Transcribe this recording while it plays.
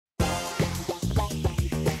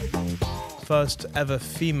first ever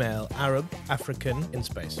female Arab African in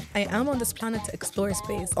space. I am on this planet to explore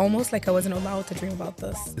space, almost like I wasn't allowed to dream about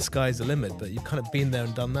this. The sky's the limit, but you've kind of been there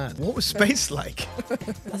and done that. What was space like?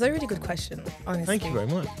 That's a really good question, honestly. Thank you very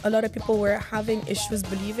much. A lot of people were having issues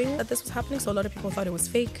believing that this was happening, so a lot of people thought it was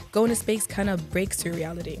fake. Going to space kind of breaks your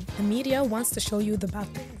reality. The media wants to show you the bad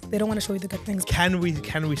things. They don't want to show you the good things. Can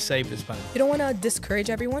we save this planet? You don't want to discourage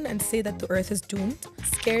everyone and say that the Earth is doomed.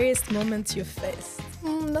 Scariest moments you faced.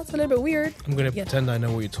 That's a little bit weird. I'm going to pretend I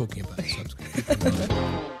know what you're talking about. So I'm just gonna keep it in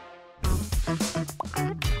mind.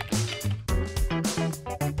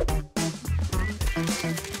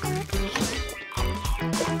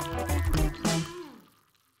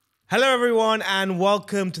 Hello everyone and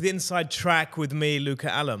welcome to the Inside Track with me,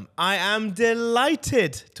 Luca Allam. I am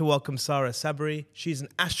delighted to welcome Sara Sabry. She's an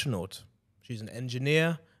astronaut, she's an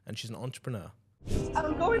engineer, and she's an entrepreneur.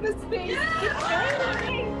 I'm going to space.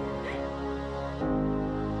 Yeah!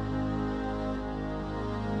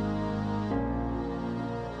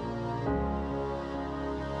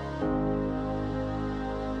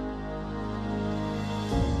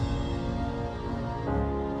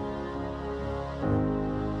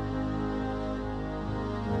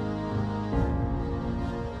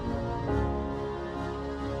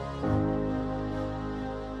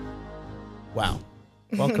 Wow.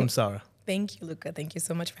 Welcome, Sara. Thank you, Luca. Thank you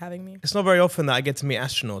so much for having me. It's not very often that I get to meet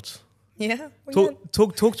astronauts. Yeah.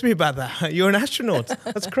 Talk to me about that. You're an astronaut.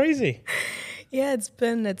 That's crazy. Yeah, it's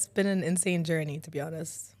been an insane journey, to be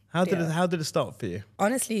honest. How did it start for you?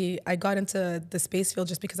 Honestly, I got into the space field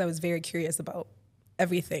just because I was very curious about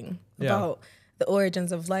everything, about the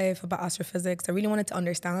origins of life, about astrophysics. I really wanted to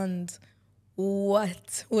understand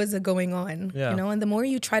what was going on, you know? And the more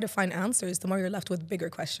you try to find answers, the more you're left with bigger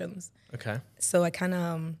questions. Okay. So I kind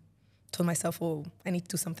of told myself, well, I need to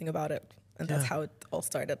do something about it. And that's how it all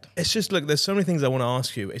started. It's just, look, there's so many things I want to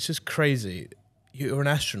ask you. It's just crazy. You're an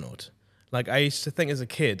astronaut. Like, I used to think as a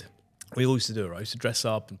kid, we all used to do it, right? I used to dress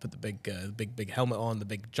up and put the big helmet on, the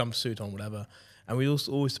big jumpsuit on, whatever. And we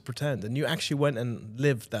also always pretend. And you actually went and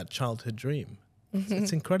lived that childhood dream.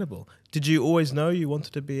 It's incredible. Did you always know you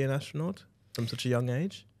wanted to be an astronaut from such a young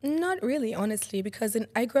age? Not really, honestly, because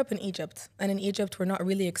I grew up in Egypt. And in Egypt, we're not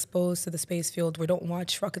really exposed to the space field. We don't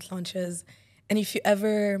watch rocket launches. And if you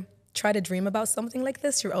ever try to dream about something like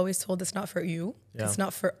this, you're always told it's not for you. Yeah. It's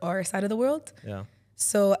not for our side of the world. Yeah.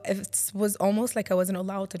 So it was almost like I wasn't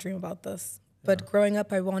allowed to dream about this. But growing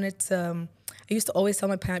up, I used to always tell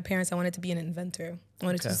my parents I wanted to be an inventor. I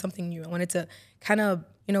wanted to do something new. I wanted to kind of,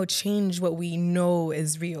 change what we know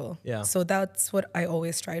is real. Yeah. So that's what I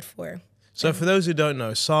always strive for. So for those who don't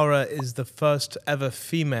know, Sara is the first ever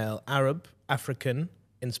female Arab African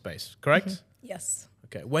in space, correct? Mm-hmm. Yes.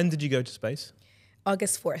 Okay. When did you go to space?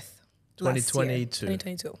 August 4th. 2022.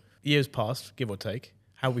 2022. Years passed, give or take.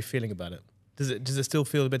 How are we feeling about it? Does it still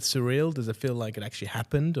feel a bit surreal? Does it feel like it actually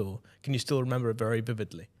happened, or can you still remember it very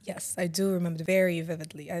vividly? Yes, I do remember it very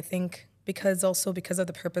vividly. I think because of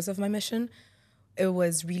the purpose of my mission, it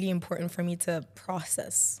was really important for me to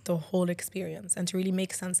process the whole experience and to really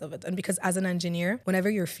make sense of it. And because as an engineer, whenever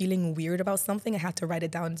you're feeling weird about something, I had to write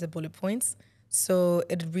it down into bullet points. So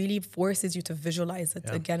it really forces you to visualize it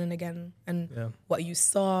again and again. And what you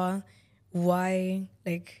saw, why,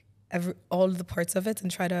 all the parts of it,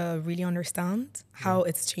 and try to really understand how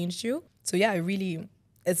it's changed you. So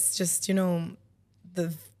it's just, the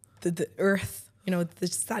Earth,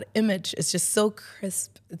 just that image is just so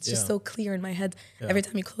crisp. It's just so clear in my head. Yeah. Every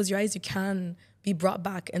time you close your eyes, you can be brought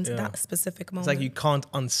back into that specific moment. It's like you can't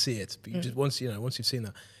unsee it, but you just once you've seen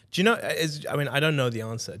that. Do you know? I don't know the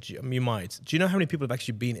answer. You might. Do you know how many people have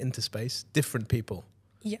actually been into space? Different people.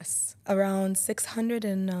 Yes, around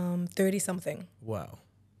 630 something. Wow.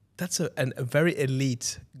 That's a very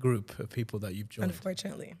elite group of people that you've joined.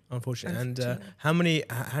 Unfortunately. And how many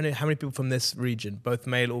people from this region, both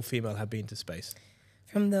male or female, have been to space?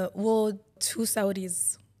 Two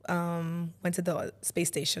Saudis went to the space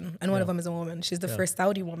station, and one of them is a woman. She's the first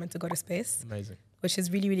Saudi woman to go to space. Amazing. Which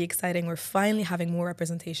is really, really exciting. We're finally having more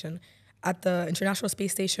representation. At the International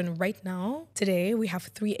Space Station right now, today, we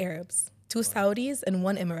have 3 Arabs, 2 Saudis, and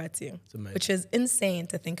 1 Emirati, which is insane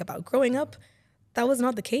to think about. Growing up, that was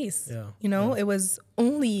not the case. It was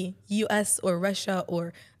only US or Russia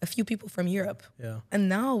or a few people from Europe. Yeah. And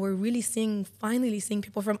now we're really finally seeing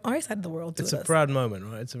people from our side of the world do this. It's a proud moment,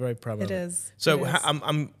 right? It's a very proud moment. It is. So I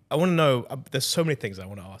want to know, there's so many things I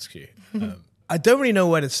want to ask you. I don't really know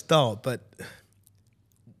where to start, but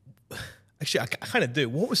actually I kind of do.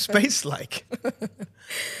 What was space like?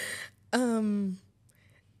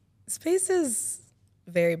 Space is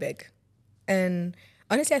very big. And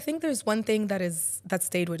honestly, I think there's one thing that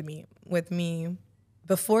stayed with me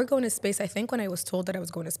before going to space, I think when I was told that I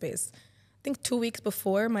was going to space, I think 2 weeks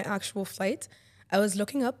before my actual flight, I was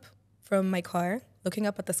looking up from my car, looking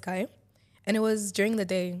up at the sky, and it was during the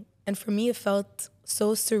day. And for me, it felt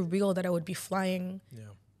so surreal that I would be flying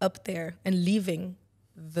up there and leaving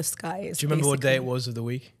the skies. Do you remember what day it was of the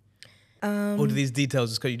week? Or do these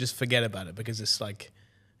details you just forget about it because it's like,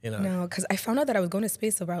 No, because I found out that I was going to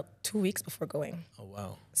space about 2 weeks before going. Oh,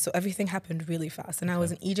 wow. So everything happened really fast. And I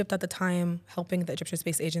was in Egypt at the time, helping the Egyptian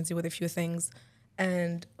Space Agency with a few things.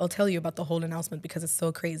 And I'll tell you about the whole announcement because it's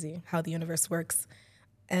so crazy how the universe works.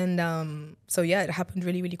 And so yeah, it happened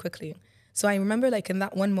really, really quickly. So I remember like in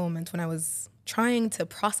that one moment when I was trying to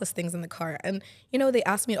process things in the car. And, they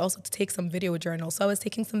asked me also to take some video journal. So I was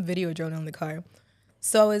taking some video journal in the car.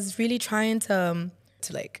 So I was really trying to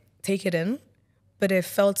like take it in, but it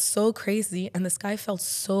felt so crazy and the sky felt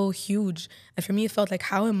so huge. And for me, it felt like,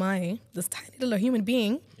 how am I, this tiny little human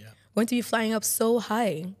being, going to be flying up so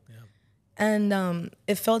high? Yeah. And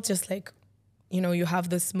it felt just like, you have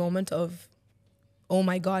this moment of, oh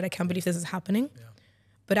my God, I can't believe this is happening. Yeah.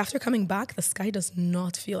 But after coming back, the sky does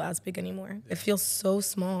not feel as big anymore. Yeah. It feels so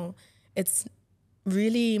small. It's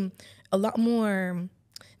really a lot more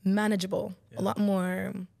manageable, a lot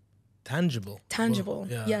more tangible. Well,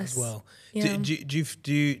 yes. As well. Yeah.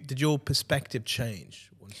 Did your perspective change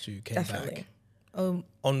once you came back?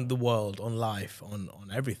 On the world, on life, on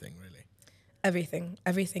everything, really?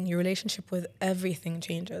 Everything. Your relationship with everything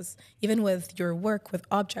changes. Even with your work, with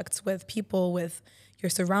objects, with people, with your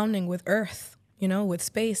surrounding, with Earth, with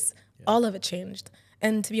space, all of it changed.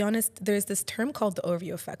 And to be honest, there's this term called the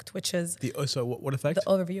overview effect, which is... what effect? The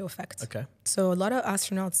overview effect. Okay. So a lot of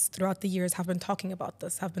astronauts throughout the years have been talking about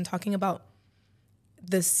this, have been talking about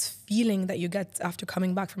this feeling that you get after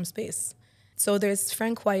coming back from space. So there's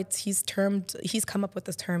Frank White, he's come up with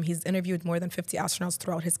this term. He's interviewed more than 50 astronauts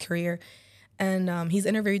throughout his career. And he's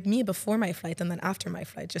interviewed me before my flight and then after my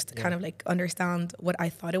flight, just to kind of like understand what I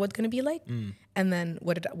thought it was going to be like and then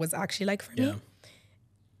what it was actually like for me.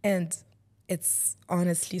 And it's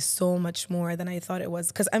honestly so much more than I thought it was,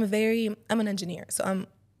 because I'm an engineer, so I'm,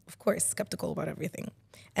 of course, skeptical about everything.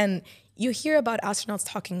 And you hear about astronauts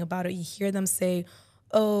talking about it, you hear them say,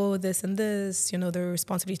 oh, this and this, their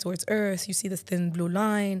responsibility towards Earth, you see this thin blue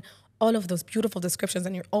line, all of those beautiful descriptions,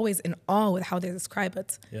 and you're always in awe with how they describe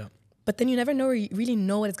it. Yeah. But then you never really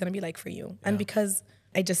know what it's going to be like for you. Yeah. And because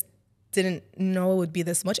I just didn't know it would be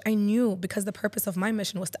this much, I knew, because the purpose of my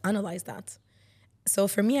mission was to analyze that. So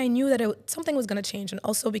for me, I knew that something was going to change. And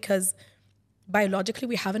also because biologically,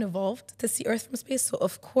 we haven't evolved to see Earth from space. So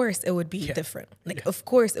of course, it would be different. Of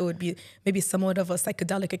course, it would be maybe somewhat of a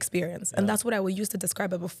psychedelic experience. And that's what I would use to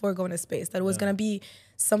describe it before going to space, that it was going to be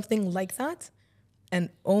something like that. And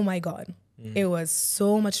oh my God, it was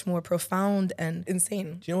so much more profound and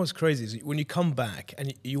insane. Do you know what's crazy is when you come back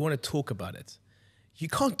and you want to talk about it, you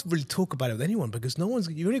can't really talk about it with anyone because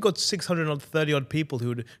you've only got 630 odd people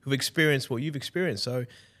who've experienced what you've experienced. So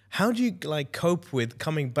how do you cope with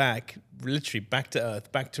coming back, literally back to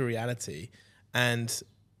Earth, back to reality, and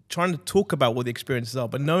trying to talk about what the experiences are,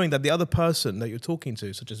 but knowing that the other person that you're talking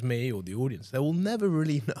to, such as me or the audience, they will never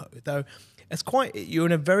really know. Though you're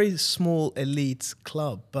in a very small elite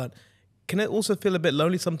club, but can it also feel a bit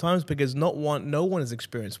lonely sometimes because no one has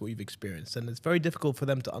experienced what you've experienced, and it's very difficult for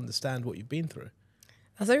them to understand what you've been through?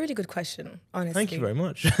 That's a really good question, honestly. Thank you very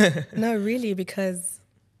much. No, really, because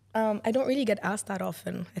I don't really get asked that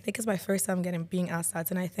often. I think it's my first time being asked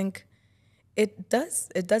that, and I think it does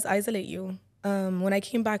isolate you. When I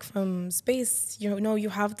came back from space, you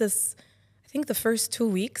have this, I think the first 2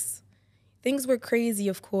 weeks, things were crazy,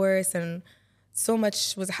 of course, and so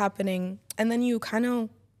much was happening. And then you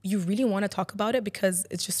really want to talk about it because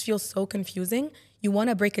it just feels so confusing. You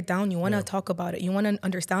want to break it down. You want to talk about it. You want to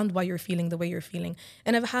understand why you're feeling the way you're feeling.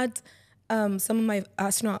 And I've had some of my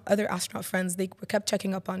other astronaut friends, they kept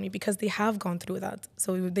checking up on me because they have gone through that.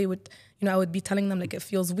 So they would, I would be telling them like it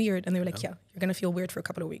feels weird. And they were like, yeah, you're going to feel weird for a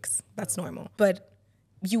couple of weeks. That's normal. But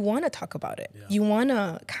you want to talk about it. Yeah. You want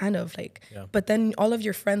to kind of but then all of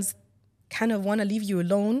your friends kind of want to leave you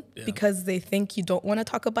alone because they think you don't want to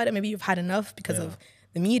talk about it. Maybe you've had enough because of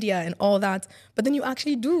the media and all that, but then you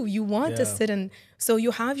actually do. You want to sit and, so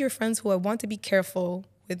you have your friends who want to be careful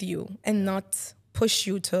with you and not push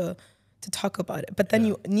you to talk about it, but then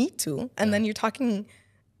you need to, and then you're talking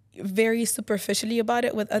very superficially about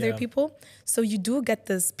it with other people. So you do get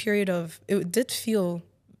this period of, it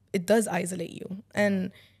does isolate you.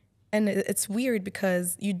 And it's weird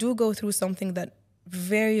because you do go through something that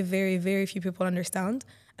very, very, very few people understand.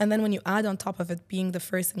 And then when you add on top of it being the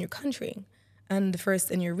first in your country, and the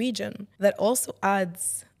first in your region, that also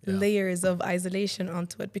adds layers of isolation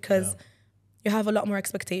onto it because you have a lot more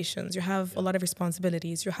expectations. You have a lot of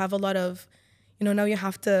responsibilities. You have a lot of, now you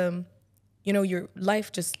have to, your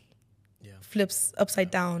life just flips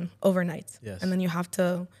upside down overnight. Yes. And then you have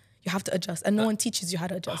to adjust. And no one teaches you how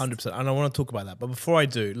to adjust. 100%. And I want to talk about that. But before I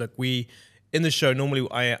do, look, in the show, normally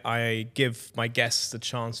I give my guests the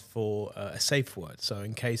chance for a safe word. So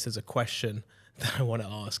in case there's a question that I want to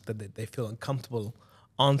ask that they feel uncomfortable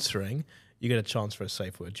answering, you get a chance for a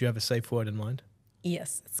safe word. Do you have a safe word in mind?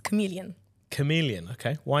 Yes, it's chameleon. Chameleon,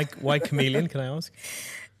 okay. Why chameleon, can I ask?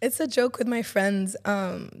 It's a joke with my friends.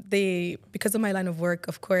 Because of my line of work,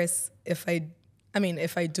 of course, if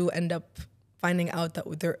I do end up finding out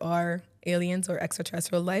that there are aliens or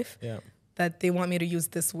extraterrestrial life, that they want me to use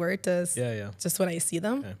this word just when I see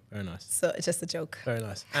them. Okay, very nice. So it's just a joke. Very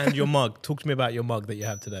nice. And your mug. Talk to me about your mug that you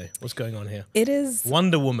have today. What's going on here? It is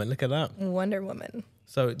Wonder Woman. Look at that. Wonder Woman.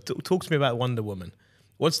 So talk to me about Wonder Woman.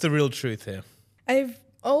 What's the real truth here? I've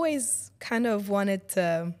always kind of wanted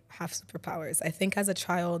to have superpowers. I think as a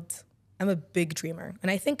child, I'm a big dreamer.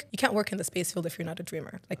 And I think you can't work in the space field if you're not a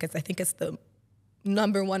dreamer. I think it's the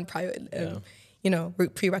number one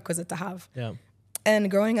prerequisite to have. Yeah.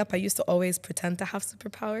 And growing up, I used to always pretend to have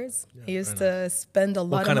superpowers. I used to spend a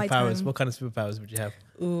lot of my time. What kind of superpowers would you have?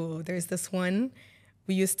 Ooh, there's this one.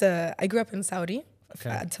 I grew up in Saudi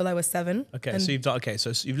until I was 7. Okay,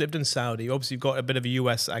 so you've lived in Saudi. Obviously, you've got a bit of a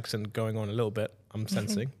US accent going on a little bit, I'm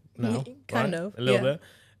sensing now. Kind of. A little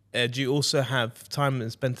bit. Do you also have time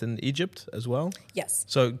spent in Egypt as well? Yes.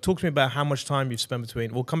 So talk to me about how much time you've spent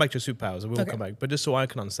between, we'll come back to your superpowers, we'll come back, but just so I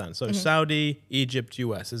can understand. So Saudi, Egypt,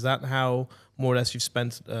 US, is that how more or less you've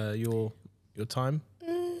spent your time?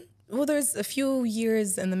 Well, there's a few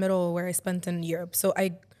years in the middle where I spent in Europe. So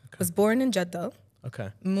I was born in Jeddah. Okay.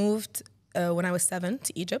 Moved when I was 7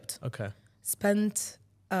 to Egypt. Okay. Spent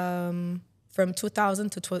from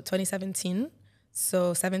 2000 to 2017,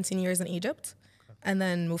 so 17 years in Egypt. And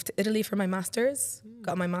then moved to Italy for my master's,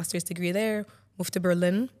 got my master's degree there, moved to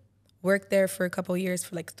Berlin, worked there for a couple of years,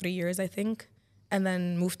 for like 3 years, I think. And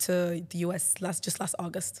then moved to the US last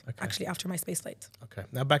August, actually after my space flight. Okay,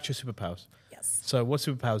 now back to your superpowers. Yes. So what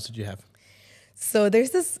superpowers did you have? So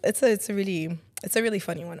there's this, it's a really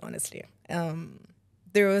funny one, honestly.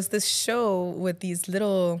 There was this show with these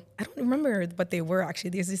little, I don't remember what they were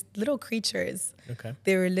actually. There's these little creatures. Okay.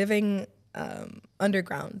 They were living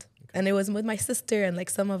underground. And it was with my sister and like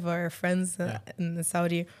some of our friends in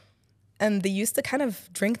Saudi. And they used to kind of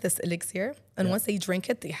drink this elixir. And once they drink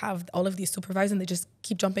it, they have all of these supervisors and they just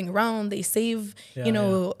keep jumping around. They save,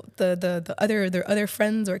 their other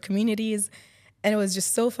friends or communities. And it was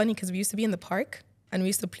just so funny because we used to be in the park and we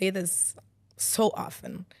used to play this so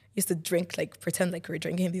often. We used to drink, pretend like we were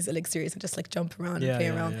drinking these elixirs and just like jump around and play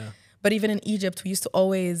around. Yeah. But even in Egypt, we used to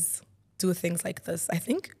always do things like this. I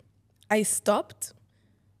think I stopped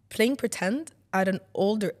playing pretend at an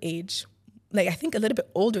older age, I think a little bit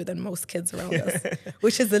older than most kids around us,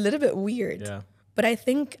 which is a little bit weird. Yeah. But I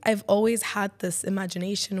think I've always had this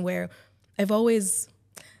imagination where I've always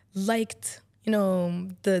liked,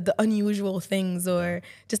 the unusual things or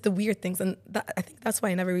just the weird things. And I think that's why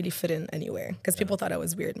I never really fit in anywhere because people thought I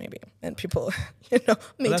was weird maybe. And people, made fun of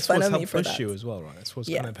me for that. That's what's helped push you as well, right? That's what's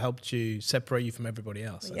kind of helped you separate you from everybody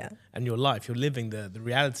else. And your life, you're living the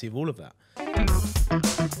reality of all of that.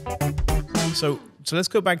 So let's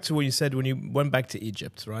go back to what you said when you went back to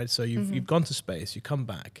Egypt, right? So you've gone to space, you come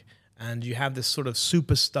back, and you have this sort of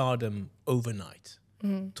superstardom overnight.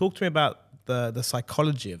 Talk to me about the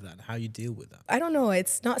psychology of that, how you deal with that. I don't know.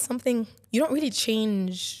 It's not something, you don't really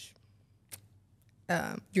change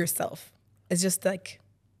yourself. It's just like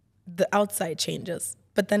the outside changes,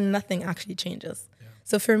 but then nothing actually changes.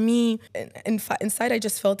 So for me, inside, I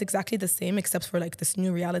just felt exactly the same, except for like this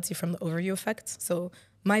new reality from the overview effect. So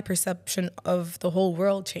my perception of the whole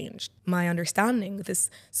world changed, my understanding.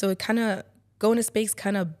 So it kind of, going to space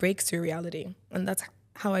kind of breaks your reality. And that's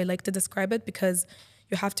how I like to describe it, because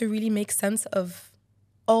you have to really make sense of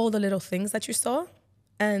all the little things that you saw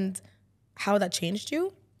and how that changed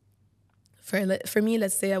you. For me,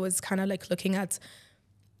 let's say I was kind of like looking at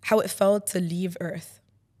how it felt to leave Earth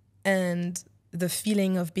and the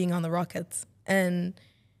feeling of being on the rocket and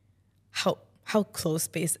how close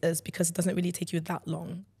space is, because it doesn't really take you that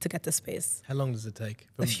long to get to space. How long does it take?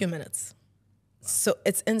 A few minutes. Wow. So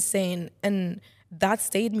it's insane. And that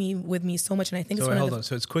stayed with me so much. And I think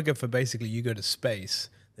So it's quicker for basically you go to space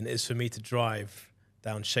than it is for me to drive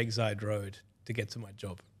down Sheikh Zayed Road to get to my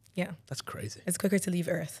job. Yeah. That's crazy. It's quicker to leave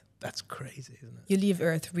Earth. That's crazy, isn't it? You leave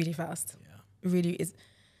Earth really fast. Yeah. It really is.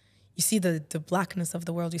 You see the blackness of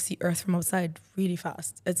the world. You see Earth from outside really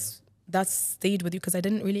fast. That's stayed with you because I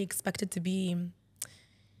didn't really expect it to be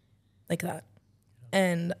like that.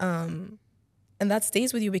 And And that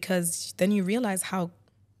stays with you because then you realize how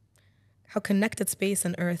connected space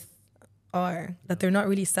and Earth are, that they're not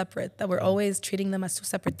really separate, that we're always treating them as two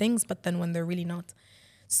separate things, but then when they're really not.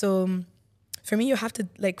 So for me, you have to,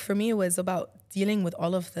 like, for me, it was about dealing with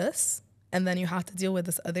all of this, and then you have to deal with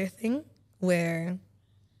this other thing where,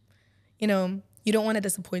 you know, you don't want to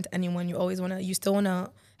disappoint anyone. You still want to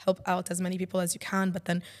help out as many people as you can, but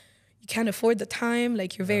then you can't afford the time.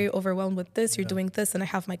 Like, you're very overwhelmed with this, you're doing this, and I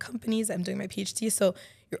have my companies, I'm doing my PhD. So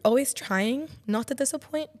you're always trying not to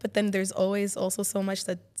disappoint, but then there's always also so much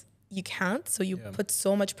that you can't. So you put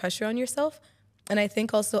so much pressure on yourself. And I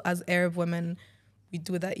think also as Arab women, we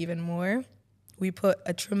do that even more. We put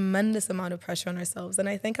a tremendous amount of pressure on ourselves. And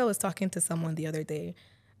I think I was talking to someone the other day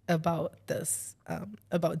about this,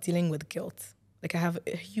 about dealing with guilt. Like, I have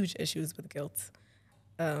huge issues with guilt.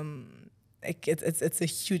 Like, it's a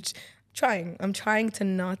huge I'm trying to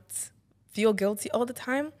not feel guilty all the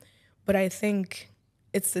time, but I think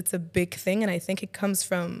it's a big thing, and I think it comes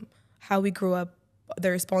from how we grew up,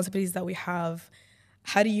 the responsibilities that we have.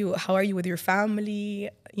 How are you with your family,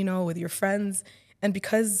 you know, with your friends? And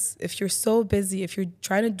because if you're so busy, if you're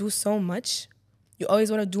trying to do so much, you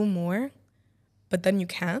always want to do more, but then you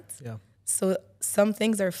can't. Yeah. So some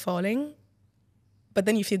things are falling, but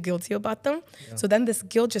then you feel guilty about them. Yeah. So then this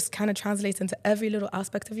guilt just kind of translates into every little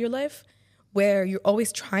aspect of your life, where you're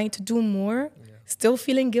always trying to do more, still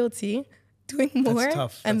feeling guilty, doing more. That's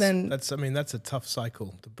tough. That's a tough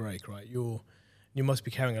cycle to break, right? You must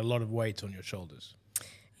be carrying a lot of weight on your shoulders.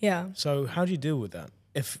 Yeah. So how do you deal with that,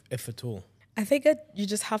 if at all? I think you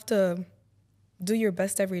just have to do your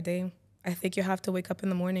best every day. I think you have to wake up in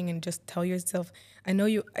the morning and just tell yourself,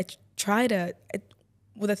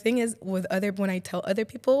 well, the thing is, when I tell other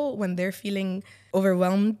people, when they're feeling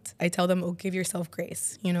overwhelmed, I tell them, give yourself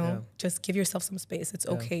grace, you know, just give yourself some space. It's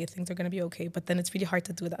okay. Things are going to be okay. But then it's really hard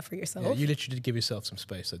to do that for yourself. Yeah, you literally did give yourself some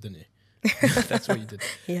space, though, didn't you? That's what you did.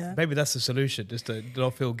 Yeah. Maybe that's the solution, just to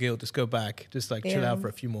not feel guilt, just go back, just like chill out for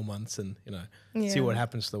a few more months and, you know, see what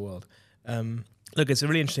happens to the world. Look, it's a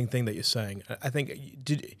really interesting thing that you're saying. I think,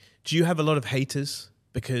 do you have a lot of haters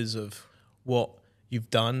because of what you've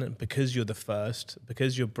done, because you're the first,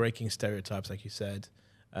 because you're breaking stereotypes, like you said,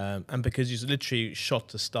 and because you literally shot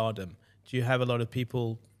to stardom? Do you have a lot of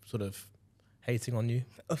people sort of hating on you?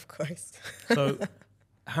 Of course. So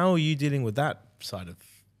how are you dealing with that side of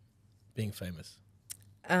being famous?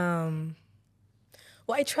 Well,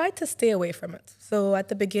 I tried to stay away from it. So at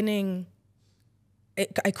the beginning,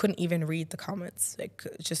 I couldn't even read the comments. I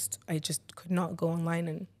just could not go online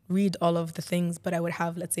and read all of the things. But I would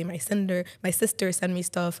have, let's say, my sister send me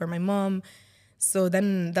stuff, or my mom. So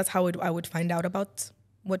then that's how I would find out about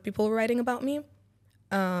what people were writing about me.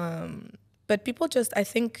 But people I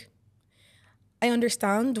think I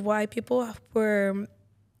understand why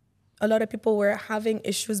a lot of people were having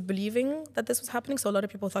issues believing that this was happening. So a lot of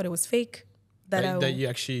people thought it was fake. That you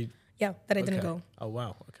actually... Yeah, that I didn't go. Oh,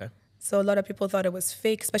 wow. Okay. So a lot of people thought it was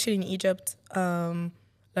fake, especially in Egypt. A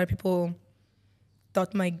lot of people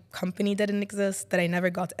thought my company didn't exist, that I never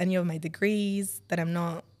got any of my degrees, that I'm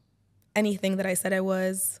not anything that I said I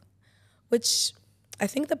was, which I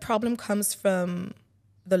think the problem comes from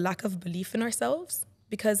the lack of belief in ourselves,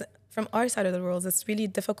 because from our side of the world, it's really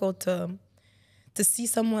difficult to see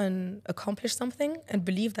someone accomplish something and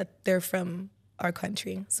believe that they're from our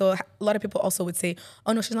country. So a lot of people also would say,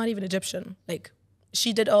 oh no, she's not even Egyptian. Like,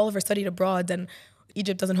 she did all of her studied abroad, and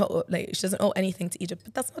Egypt she doesn't owe anything to Egypt.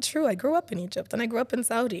 But that's not true. I grew up in Egypt and I grew up in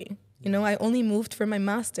Saudi. You know, I only moved for my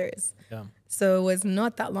master's. Yeah. So it was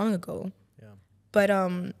not that long ago. Yeah. But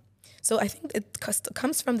so I think it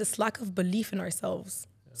comes from this lack of belief in ourselves.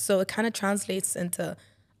 Yeah. So it kind of translates into,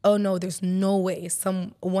 oh no, there's no way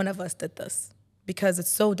one of us did this, because it's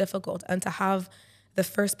so difficult. And to have the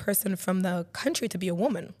first person from the country to be a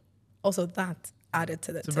woman, also that added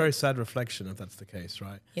to it. It's a very sad reflection if that's the case,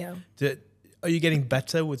 right? Yeah. Are you getting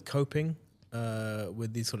better with coping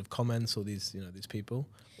with these sort of comments or these people?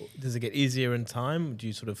 Does it get easier in time? Do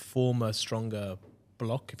you sort of form a stronger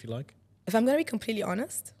block, if you like? If I'm going to be completely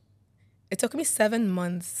honest, it took me 7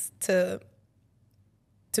 months to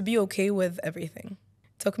be okay with everything.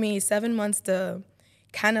 It took me 7 months to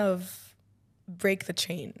kind of break the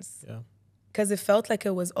chains. Yeah. Because it felt like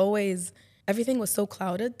everything was so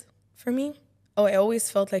clouded for me. I always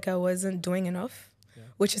felt like I wasn't doing enough,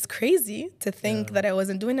 which is crazy to think that I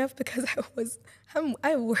wasn't doing enough, because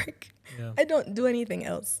I work. Yeah. I don't do anything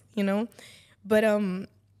else, you know? But it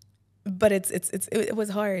was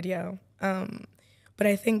hard, yeah. But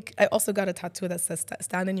I think I also got a tattoo that says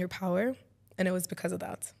stand in your power, and it was because of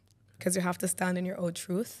that. Because you have to stand in your own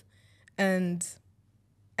truth. And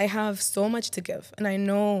I have so much to give, and I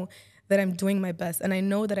know that I'm doing my best. And I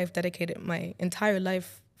know that I've dedicated my entire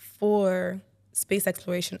life for space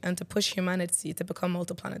exploration and to push humanity to become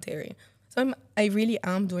multiplanetary. So I really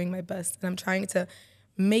am doing my best, and I'm trying to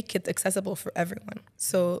make it accessible for everyone.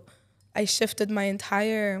 So I shifted my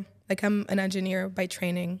entire, like, I'm an engineer by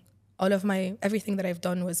training. Everything that I've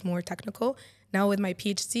done was more technical. Now with my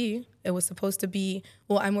PhD, it was supposed to be,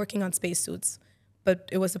 well, I'm working on spacesuits, but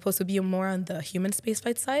it was supposed to be more on the human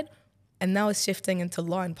spaceflight side. And now it's shifting into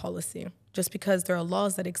law and policy, just because there are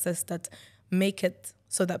laws that exist that make it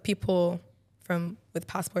so that people with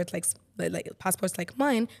passports passports like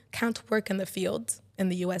mine can't work in the field in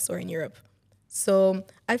the US or in Europe. So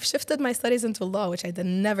I've shifted my studies into law, which I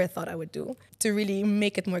never thought I would do, to really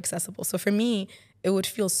make it more accessible. So for me, it would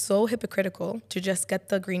feel so hypocritical to just get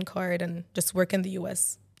the green card and just work in the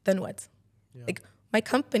US. Then what? Yeah. Like, my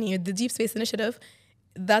company, the Deep Space Initiative,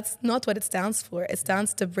 that's not what it stands for. It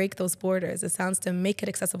stands to break those borders. It stands to make it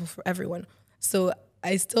accessible for everyone. So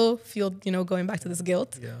I still feel, going back to this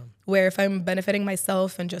guilt, where if I'm benefiting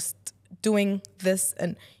myself and just doing this,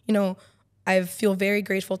 and, I feel very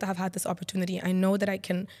grateful to have had this opportunity. I know that I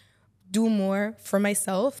can do more for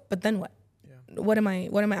myself, but then what? Yeah. What am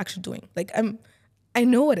I actually doing? Like, I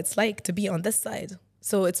know what it's like to be on this side.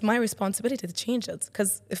 So it's my responsibility to change it,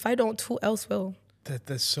 because if I don't, who else will?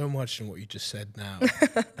 There's so much in what you just said now.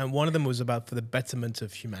 And one of them was about for the betterment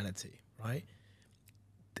of humanity, right?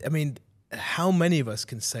 I mean, how many of us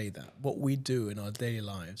can say that what we do in our daily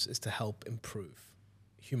lives is to help improve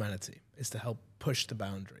humanity, is to help push the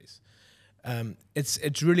boundaries?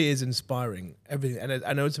 It really is inspiring, everything. And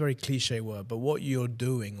I know it's a very cliche word, but what you're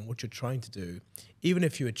doing and what you're trying to do, even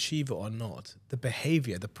if you achieve it or not, the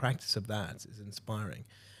behavior, the practice of that is inspiring.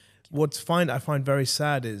 I find very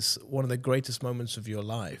sad is one of the greatest moments of your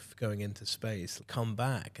life, going into space, come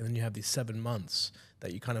back, and then you have these 7 months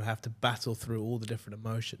that you kind of have to battle through all the different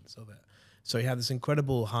emotions of it. So you have this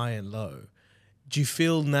incredible high and low. Do you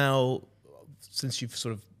feel now, since you've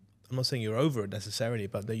sort of, I'm not saying you're over it necessarily,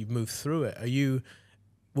 but that you've moved through it,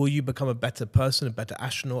 will you become a better person, a better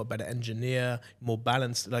astronaut, a better engineer, more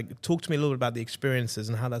balanced? Like, talk to me a little bit about the experiences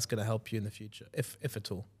and how that's going to help you in the future, if at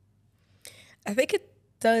all. I think it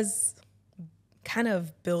does kind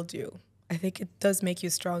of build you. I think it does make you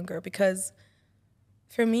stronger, because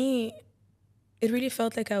for me, it really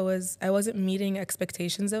felt like I wasn't meeting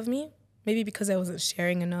expectations of me. Maybe because I wasn't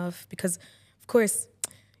sharing enough, because of course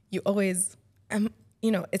you always,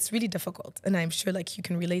 it's really difficult. And I'm sure like you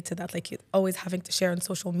can relate to that. Like, you're always having to share on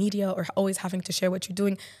social media or always having to share what you're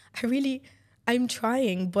doing. I'm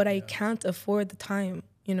trying, but I can't afford the time,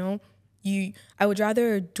 I would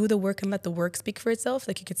rather do the work and let the work speak for itself.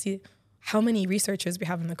 Like, you could see how many researchers we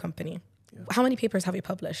have in the company. Yeah. How many papers have we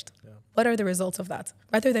published? Yeah. What are the results of that?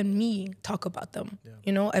 Rather than me talk about them.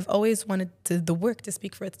 Yeah. I've always wanted the work to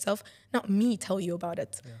speak for itself, not me tell you about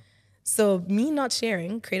it. Yeah. So me not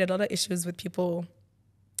sharing created a lot of issues with people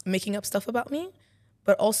making up stuff about me,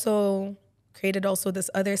 but also created this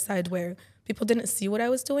other side where people didn't see what I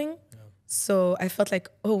was doing. Yeah. So I felt like,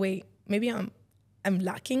 oh wait, maybe I'm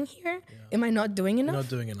lacking here. Yeah. Am I not doing enough? You're not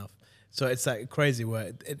doing enough. So it's like crazy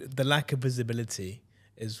where the lack of visibility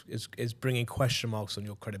is bringing question marks on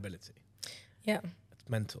your credibility. Yeah. It's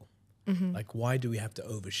mental. Mm-hmm. Like, why do we have to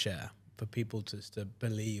overshare for people to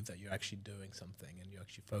believe that you're actually doing something and you're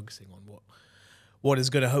actually focusing on what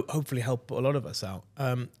is going to hopefully help a lot of us out?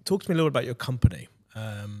 Talk to me a little about your company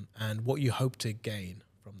and what you hope to gain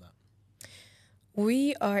from that.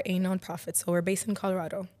 We are a nonprofit, so we're based in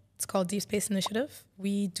Colorado. It's called Deep Space Initiative.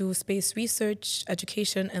 We do space research,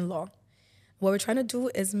 education, and law. What we're trying to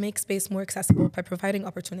do is make space more accessible by providing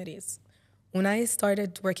opportunities. When I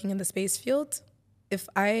started working in the space field, if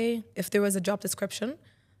there was a job description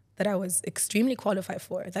that I was extremely qualified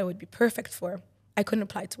for, that I would be perfect for, I couldn't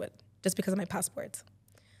apply to it just because of my passport.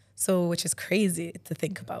 So, which is crazy to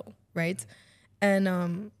think about, right?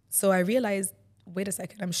 And so I realized, wait a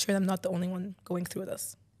second, I'm sure I'm not the only one going through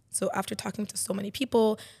this. So after talking to so many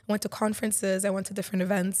people, I went to conferences, I went to different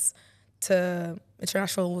events, to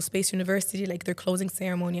International Space University, like their closing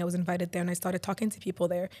ceremony. I was invited there and I started talking to people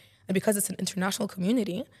there. And because it's an international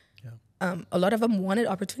community, a lot of them wanted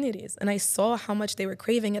opportunities. And I saw how much they were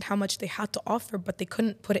craving it, how much they had to offer, but they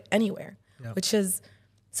couldn't put it anywhere, which is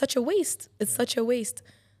such a waste. It's such a waste.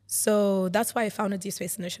 So that's why I founded Deep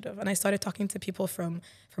Space Initiative. And I started talking to people from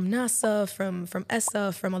NASA, from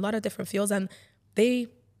ESA, from a lot of different fields. And they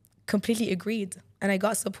completely agreed. And I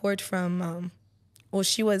got support from...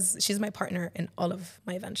 she's my partner in all of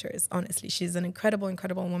my ventures, honestly. She's an incredible,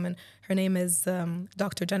 incredible woman. Her name is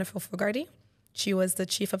Dr. Jennifer Fogarty. She was the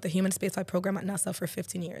chief of the Human Spaceflight Program at NASA for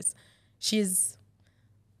 15 years. She's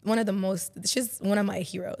she's one of my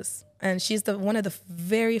heroes. And she's one of the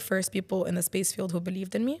very first people in the space field who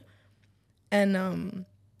believed in me. And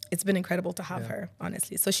it's been incredible to have her,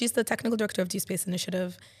 honestly. So she's the technical director of Deep Space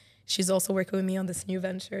Initiative. She's also working with me on this new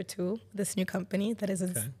venture too, this new company that is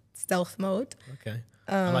in stealth mode. Okay.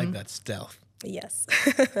 I like that, stealth. Yes.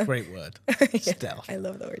 Great word. Stealth. I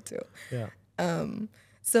love the word too. Yeah.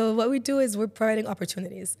 So what we do is we're providing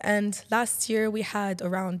opportunities. And last year we had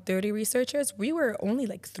around 30 researchers. We were only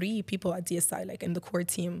like 3 people at DSI, like in the core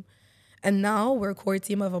team. And now we're a core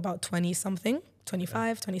team of about 20 something,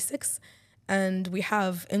 25, 26. And we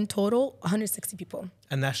have in total 160 people.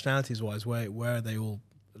 And nationalities wise, where are they all?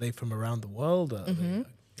 Are they from around the world? Or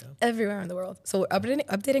Everywhere in the world. So we're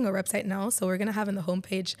updating our website now. So we're going to have in the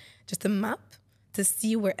homepage just a map to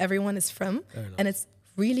see where everyone is from. And it's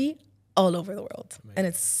really all over the world. Amazing. And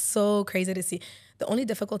it's so crazy to see. The only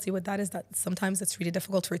difficulty with that is that sometimes it's really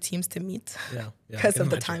difficult for teams to meet because of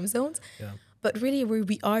the time zones. Yeah. But really,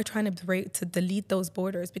 we are trying to delete those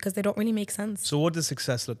borders because they don't really make sense. So what does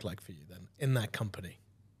success look like for you then in that company,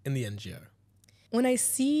 in the NGO? When I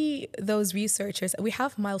see those researchers, we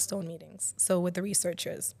have milestone meetings. So with the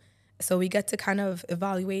researchers, so we get to kind of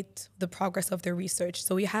evaluate the progress of their research.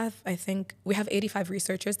 So we have 85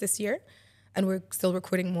 researchers this year, and we're still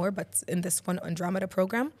recruiting more, but in this one Andromeda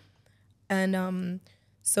program. And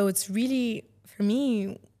so it's really, for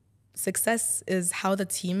me, success is how the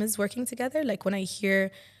team is working together. Like when I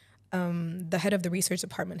hear the head of the research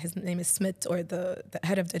department, his name is Smith, or the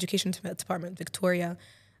head of the education department, Victoria,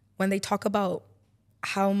 when they talk about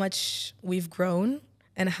how much we've grown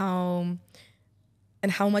and how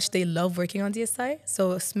much they love working on DSI.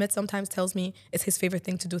 So Smith sometimes tells me it's his favorite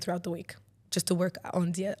thing to do throughout the week, just to work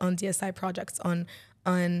on DSI projects, on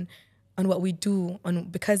what we do,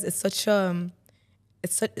 because it's such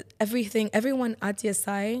everything. Everyone at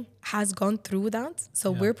DSI has gone through that. So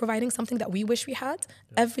we're providing something that we wish we had.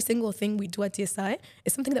 Yeah. Every single thing we do at DSI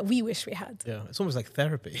is something that we wish we had. Yeah, it's almost like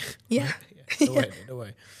therapy. Yeah. No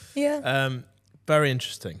way. Yeah. Very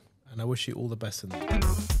interesting. And I wish you all the best in that.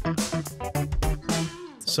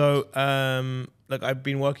 So, look, I've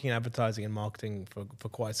been working in advertising and marketing for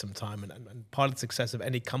quite some time. And part of the success of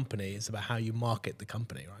any company is about how you market the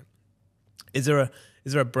company, right? Is there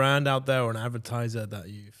a brand out there or an advertiser that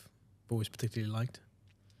you've always particularly liked?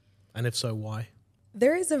 And if so, why?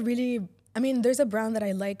 There's a brand that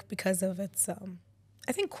I like because of its,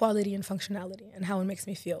 I think, quality and functionality and how it makes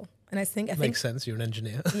me feel. And I think makes sense. You're an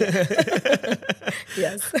engineer. Yeah.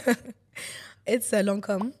 Yes. It's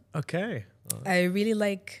Lancôme. Okay. Right. I really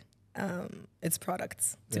like its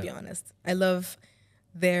products, to be honest. I love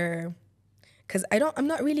because I'm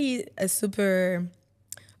not really a super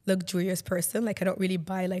luxurious person. Like I don't really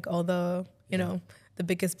buy like all the, the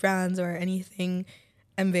biggest brands or anything.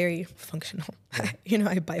 I'm very functional. Yeah.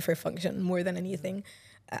 I buy for function more than anything.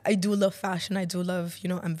 I do love fashion. I do love,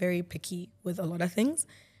 I'm very picky with a lot of things,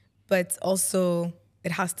 but also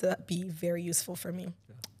it has to be very useful for me.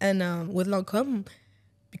 Yeah. And with Lancôme,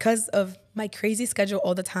 because of my crazy schedule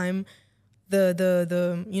all the time,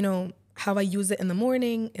 the how I use it in the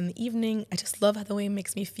morning, in the evening, I just love the way it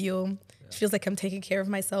makes me feel. Yeah. It feels like I'm taking care of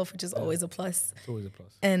myself, which is always a plus. It's always a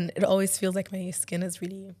plus. And it always feels like my skin is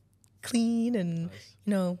really clean and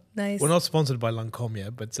nice. We're not sponsored by Lancôme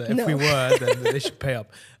yet, but if we were, then they should pay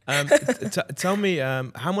up. Tell me,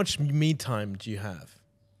 how much me time do you have?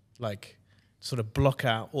 Like, sort of block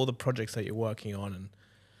out all the projects that you're working on, and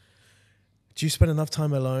do you spend enough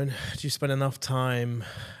time alone? Do you spend enough time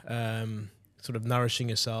sort of nourishing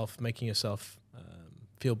yourself, making yourself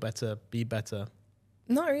feel better, be better?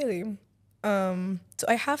 Not really. So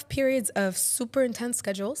I have periods of super intense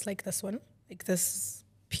schedules like this one. Like this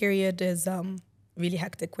period is really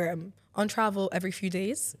hectic where I'm on travel every few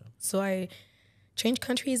days. Yeah. So I change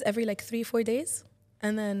countries every like 3-4 days.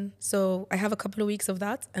 And then, so I have a couple of weeks of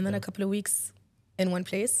that and then a couple of weeks in one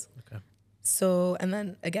place. Okay. So, and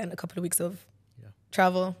then again, a couple of weeks of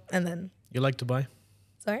travel and then. You like Dubai?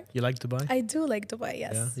 Sorry? You like Dubai? I do like Dubai,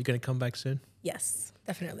 yes. Yeah? You're going to come back soon? Yes,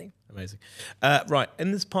 definitely. Amazing. Right,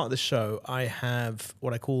 in this part of the show, I have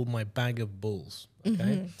what I call my bag of bulls. Okay.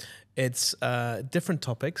 Mm-hmm. It's different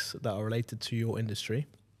topics that are related to your industry,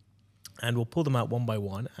 and we'll pull them out one by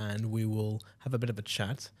one, and we will have a bit of a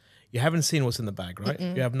chat. You haven't seen what's in the bag, right?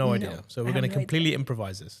 You have no idea. So we're going to completely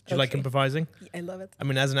improvise this. Do you like improvising? I love it. I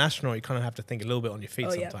mean, as an astronaut, you kind of have to think a little bit on your feet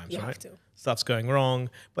sometimes, you right? Have to. Stuff's going wrong.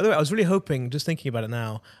 By the way, I was really hoping, just thinking about it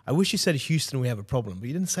now, I wish you said, Houston, we have a problem, but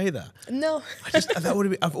you didn't say that. No. That would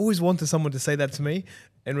have been, I've always wanted someone to say that to me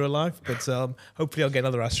in real life, but hopefully I'll get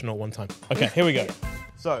another astronaut one time. Okay, here we go.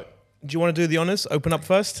 So, do you want to do the honors? Open up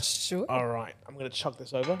first? Sure. All right. I'm going to chuck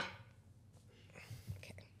this over.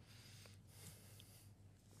 Okay.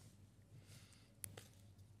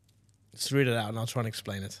 Just read it out and I'll try and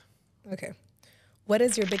explain it. Okay. What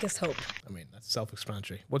is your biggest hope? I mean, that's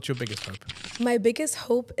self-explanatory. What's your biggest hope? My biggest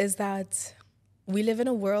hope is that we live in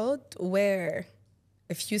a world where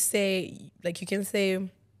if you say, like you can say,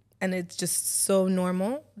 and it's just so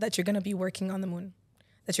normal that you're going to be working on the moon,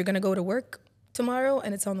 that you're going to go to work tomorrow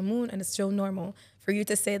and it's on the moon and it's so normal for you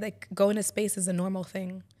to say like going to space is a normal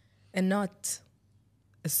thing and not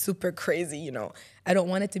a super crazy, you know. I don't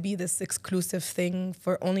want it to be this exclusive thing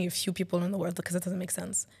for only a few people in the world because it doesn't make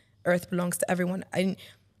sense. Earth belongs to everyone.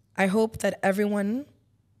 I hope that everyone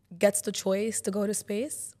gets the choice to go to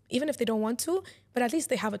space, even if they don't want to, but at least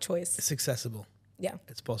they have a choice. It's accessible. Yeah.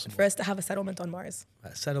 It's possible. For us to have a settlement on Mars.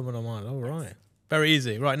 A settlement on Mars. All right. Very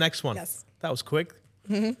easy. Right, next one. Yes. That was quick.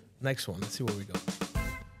 Next one. Let's see what we got.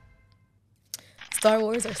 Star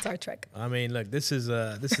Wars or Star Trek? I mean, look, this is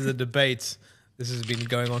a debate. This has been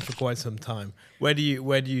going on for quite some time. Where do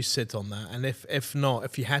you sit on that? And if not,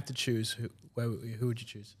 if you had to choose, who would you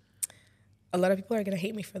choose? A lot of people are going to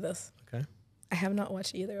hate me for this. Okay. I have not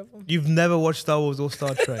watched either of them. You've never watched Star Wars or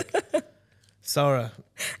Star Trek? Sarah.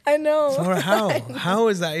 I know. Sarah, how? How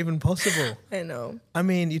is that even possible? I know. I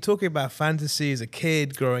mean, you're talking about fantasy as a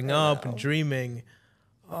kid, growing up and dreaming.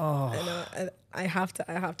 Oh. I know. I have to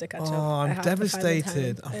catch up. Oh, I'm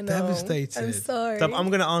devastated. I'm devastated. I'm sorry. I'm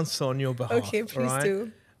going to answer on your behalf. Okay, please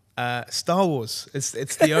do. Star Wars. It's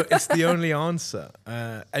the only answer.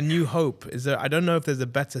 A New Hope. I don't know if there's a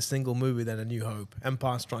better single movie than A New Hope.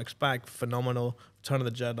 Empire Strikes Back, phenomenal. Return of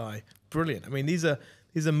the Jedi, brilliant. I mean, these are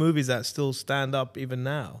movies that still stand up even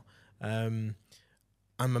now. I'm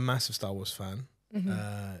a massive Star Wars fan.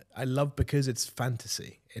 I love because it's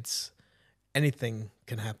fantasy. It's anything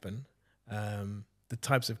can happen. The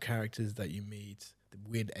types of characters that you meet, the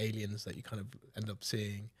weird aliens that you kind of end up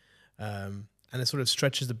seeing. And it sort of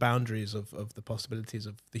stretches the boundaries of the possibilities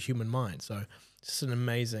of the human mind. So it's just an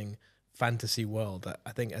amazing fantasy world that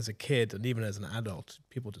I think as a kid and even as an adult,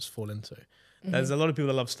 people just fall into. There's a lot of people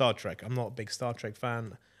that love Star Trek. I'm not a big Star Trek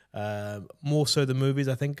fan. More so the movies,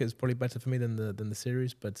 I think, is probably better for me than the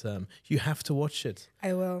series. But you have to watch it.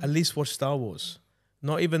 I will. At least watch Star Wars.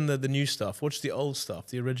 Not even the new stuff. Watch the old stuff,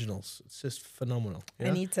 the originals. It's just phenomenal. Yeah?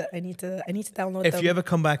 I need to download If them. you ever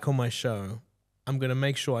come back on my show, I'm going to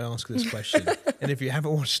make sure I ask this question. And if you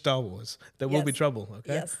haven't watched Star Wars, there will be trouble,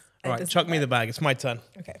 okay? Yes. All right, chuck me the bag. It's my turn.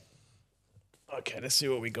 Okay. Okay, let's see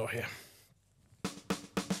what we got here.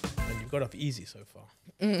 And you've got off easy so far.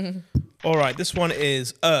 All right, this one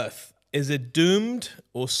is Earth. Is it doomed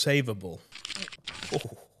or savable?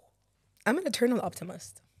 Oh. I'm an eternal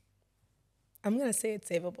optimist. I'm going to say it's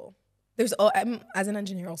savable. I'm as an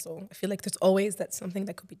engineer also, I feel like there's always something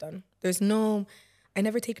that could be done. I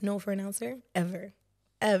never take no for an answer, ever.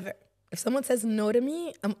 If someone says no to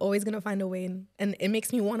me, I'm always going to find a way in, and it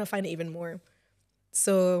makes me want to find it even more.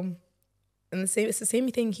 So, it's the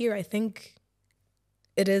same thing here. I think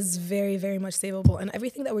it is very, very much savable, and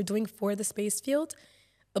everything that we're doing for the space field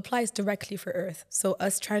applies directly for Earth. So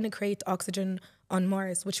us trying to create oxygen on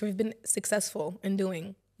Mars, which we've been successful in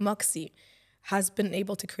doing, MOXIE has been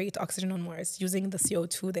able to create oxygen on Mars using the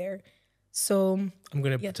CO2 there. So I'm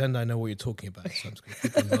going to pretend I know what you're talking about. Okay. So I'm just going to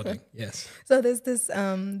keep on nodding. Yes. So there's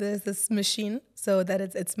this machine so that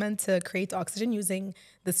it's meant to create oxygen using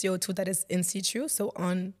the CO2 that is in situ, so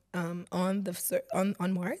on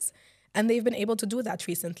Mars, and they've been able to do that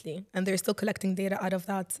recently, and they're still collecting data out of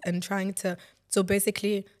that and trying to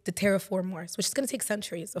basically to terraform Mars, which is going to take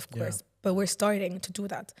centuries, of course, but we're starting to do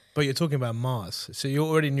that. But you're talking about Mars, so you're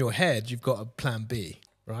already in your head. You've got a plan B,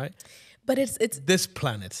 right? But it's this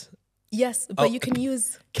planet. Yes, but you can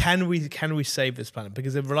use... Can we save this planet?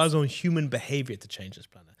 Because it relies on human behavior to change this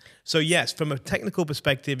planet. So yes, from a technical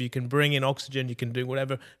perspective, you can bring in oxygen, you can do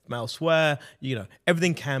whatever from elsewhere,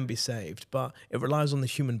 everything can be saved, but it relies on the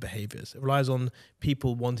human behaviors. It relies on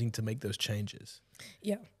people wanting to make those changes.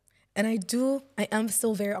 Yeah. And I am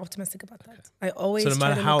still very optimistic about that. I always... So no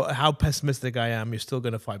matter how pessimistic I am, you're still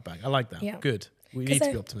going to fight back. I like that. Yeah. Good. We need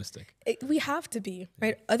to be optimistic. We have to be,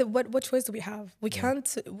 right? What choice do we have? We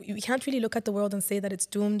can't really look at the world and say that it's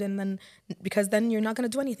doomed, because then you're not going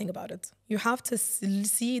to do anything about it. You have to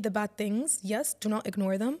see the bad things. Yes, do not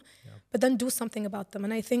ignore them, but then do something about them.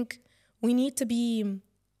 And I think we need to be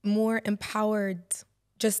more empowered.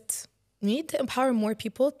 We need to empower more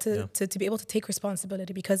people to be able to take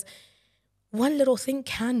responsibility, because one little thing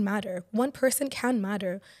can matter. One person can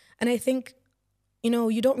matter. And I think,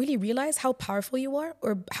 you don't really realize how powerful you are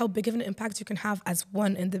or how big of an impact you can have as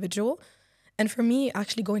one individual. And for me,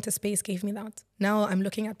 actually going to space gave me that. Now I'm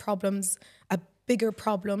looking at bigger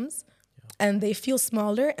problems, and they feel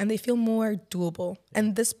smaller and they feel more doable.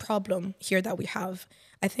 And this problem here that we have,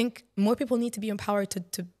 I think more people need to be empowered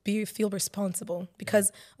to feel responsible,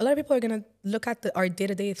 because a lot of people are going to look at our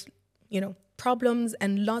day-to-day, problems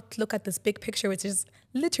and not look at this big picture, which is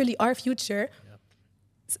literally our future.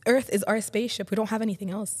 Earth is our spaceship. We don't have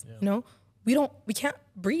anything else, we can't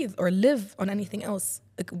breathe or live on anything else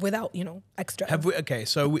without, extra. Have we? Okay,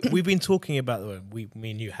 so we've been talking about,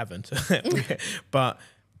 me and you haven't, but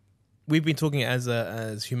we've been talking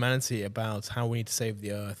as humanity about how we need to save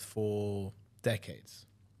the Earth for decades.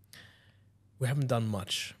 We haven't done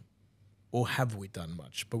much, or have we done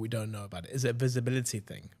much? But we don't know about it. Is it a visibility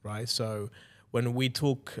thing, right? So when we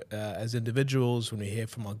talk as individuals, when we hear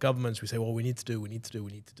from our governments, we say, well, we need to do.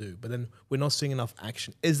 But then we're not seeing enough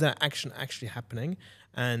action. Is that action actually happening?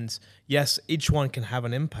 And yes, each one can have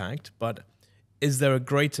an impact, but is there a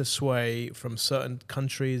greater sway from certain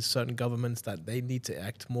countries, certain governments, that they need to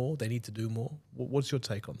act more, they need to do more? What's your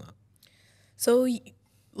take on that? So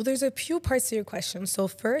there's a few parts to your question. So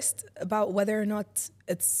first, about whether or not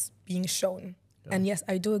it's being shown. Yeah. And yes,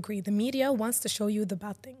 I do agree. The media wants to show you the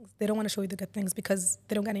bad things. They don't want to show you the good things because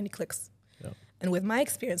they don't get any clicks. Yeah. And with my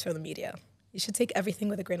experience from the media, you should take everything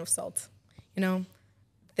with a grain of salt. They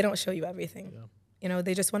don't show you everything. Yeah.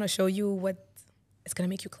 They just want to show you what is going to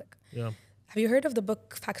make you click. Yeah. Have you heard of the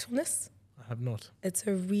book Factfulness? I have not. It's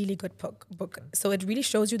a really good book. So it really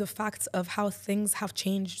shows you the facts of how things have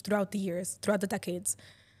changed throughout the years, throughout the decades,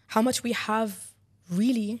 how much we have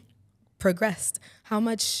really progressed, how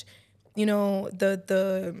much, giving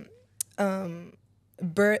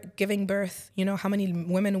birth, how many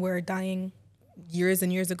women were dying years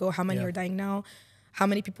and years ago, how many are dying now, how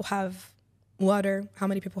many people have water, how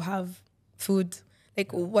many people have food,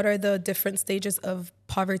 what are the different stages of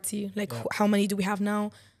poverty, how many do we have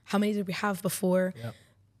now, how many did we have before.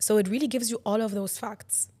 So it really gives you all of those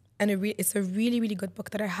facts, and it's a really, really good book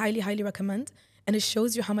that I highly, highly recommend. And it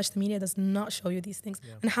shows you how much the media does not show you these things.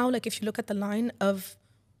 And how, if you look at the line of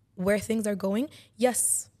where things are going,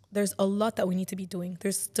 yes, there's a lot that we need to be doing.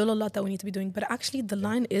 There's still a lot that we need to be doing. But actually, the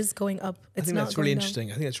line is going up. I think that's really interesting.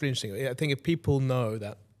 I think that's really interesting. I think if people know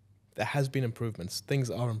that there has been improvements, things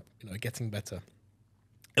are getting better,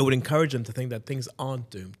 it would encourage them to think that things aren't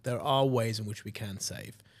doomed. There are ways in which we can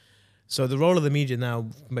save. So the role of the media now,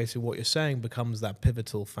 basically what you're saying, becomes that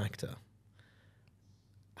pivotal factor.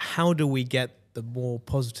 How do we get the more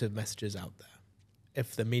positive messages out there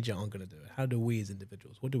if the media aren't going to do it? How do we as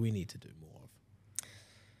individuals, what do we need to do more of?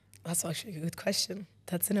 That's actually a good question.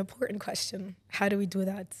 That's an important question. How do we do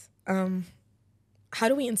that? How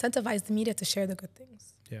do we incentivize the media to share the good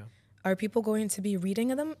things? Yeah. Are people going to be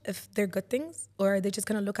reading them if they're good things? Or are they just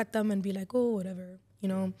going to look at them and be like, oh, whatever,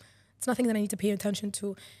 it's nothing that I need to pay attention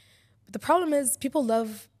to. But the problem is people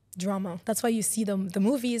love drama. That's why you see the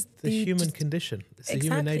movies. The human condition. It's the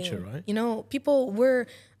human nature, right? People were,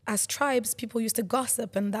 as tribes, people used to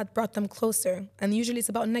gossip, and that brought them closer. And usually it's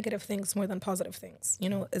about negative things more than positive things.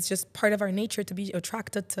 It's just part of our nature to be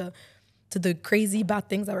attracted to the crazy bad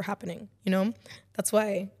things that were happening. That's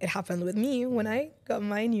why it happened with me when I got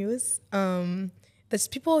my news. That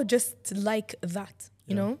people just like that.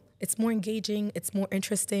 It's more engaging. It's more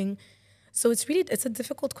interesting. So it's a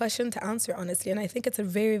difficult question to answer, honestly. And I think it's a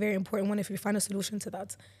very, very important one if we find a solution to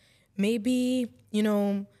that. Maybe,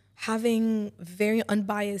 having very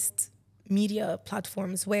unbiased media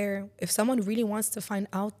platforms where if someone really wants to find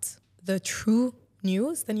out the true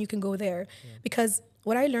news, then you can go there. Yeah. Because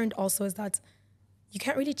what I learned also is that you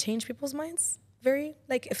can't really change people's minds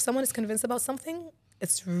if someone is convinced about something,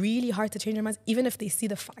 it's really hard to change their minds, even if they see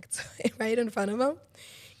the facts right in front of them,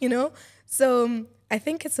 So I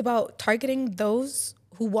think it's about targeting those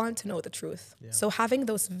who want to know the truth. Yeah. So having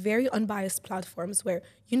those very unbiased platforms where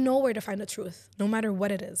you know where to find the truth, no matter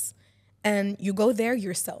what it is. And you go there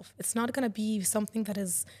yourself. It's not going to be something that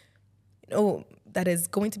is, that is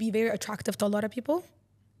going to be very attractive to a lot of people,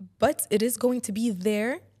 but it is going to be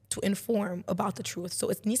there to inform about the truth. So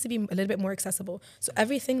it needs to be a little bit more accessible. So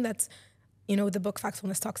everything that, the book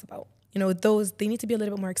Factfulness talks about, they need to be a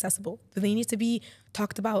little bit more accessible. They need to be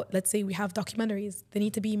talked about. Let's say we have documentaries. They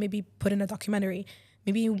need to be maybe put in a documentary.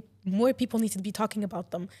 Maybe more people need to be talking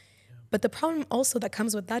about them. Yeah. But the problem also that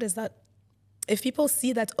comes with that is that if people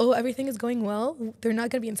see that, everything is going well, they're not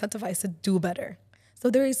going to be incentivized to do better. So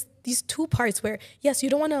there is these two parts where, yes, you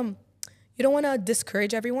don't want to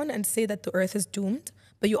discourage everyone and say that the earth is doomed,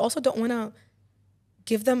 but you also don't want to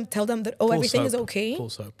tell them that, everything is okay.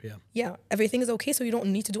 False hope, yeah. Yeah, everything is okay, so you don't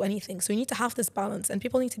need to do anything. So you need to have this balance, and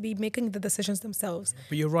people need to be making the decisions themselves.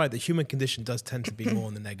 But you're right, the human condition does tend to be more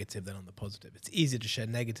on the negative than on the positive. It's easier to share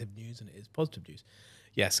negative news than it is positive news.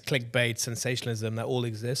 Yes, clickbait, sensationalism, that all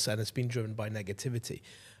exists, and it's been driven by negativity.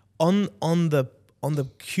 On the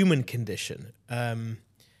human condition,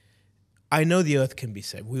 I know the Earth can be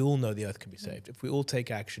saved. We all know the Earth can be saved. If we all take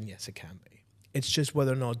action, yes, it can be. It's just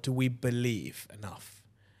whether or not do we believe enough.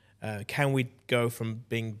 Can we go from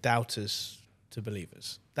being doubters to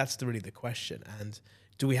believers? That's really the question. And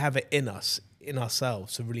do we have it in us, in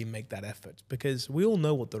ourselves, to really make that effort? Because we all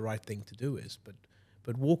know what the right thing to do is, but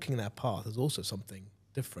walking that path is also something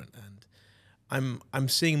different. And I'm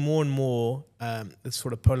seeing more and more this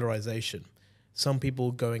sort of polarization. Some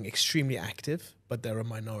people going extremely active, but they're a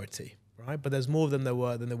minority, right? But there's more than there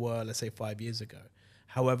were, let's say, 5 years ago.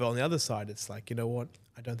 However, on the other side, it's like, you know what?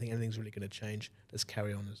 I don't think anything's really going to change. Let's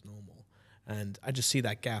carry on as normal. And I just see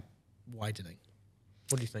that gap widening.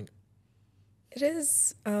 What do you think? It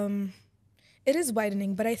is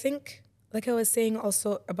widening, but I think, like I was saying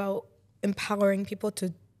also about empowering people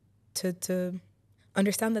to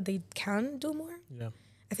understand that they can do more. Yeah.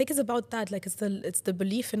 I think it's about that. Like it's the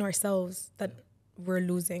belief in ourselves that we're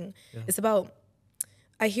losing. Yeah. It's about,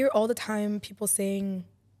 I hear all the time people saying,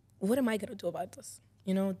 what am I going to do about this?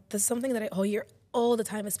 You know, this is something that I hear all the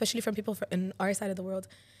time, especially from people in our side of the world,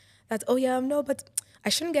 that, no, but I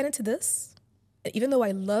shouldn't get into this. Even though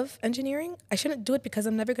I love engineering, I shouldn't do it because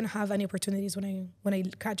I'm never going to have any opportunities when I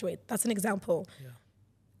graduate. That's an example. Yeah.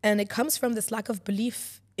 And it comes from this lack of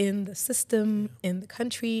belief in the system, in the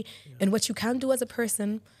country, in what you can do as a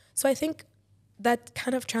person. So I think that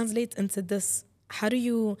kind of translates into this, how do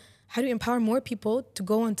you empower more people to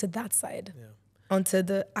go onto that side, onto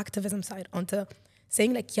the activism side, onto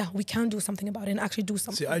saying like, we can do something about it and actually do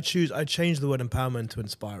something. See, I change the word empowerment to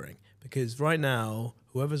inspiring, because right now,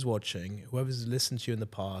 whoever's watching, whoever's listened to you in the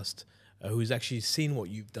past, who's actually seen what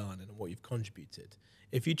you've done and what you've contributed,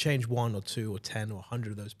 if you change 1 or 2 or 10 or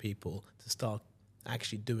 100 of those people to start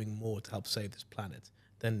actually doing more to help save this planet,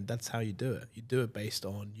 then that's how you do it. You do it based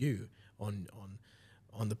on you, on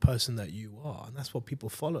the person that you are, and that's what people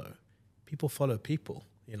follow. People follow people,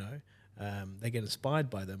 you know. They get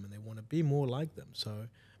inspired by them and they want to be more like them. So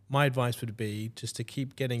my advice would be just to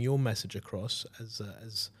keep getting your message across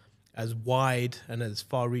as wide and as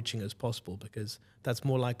far-reaching as possible, because that's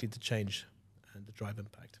more likely to change and to drive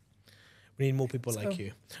impact. We need more people like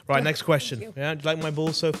you. Right, next question. Yeah, do you like my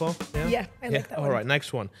ball so far? Yeah, I like that one. All right,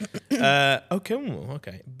 next one.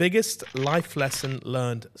 Okay. Biggest life lesson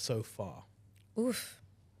learned so far? Oof.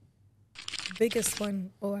 Biggest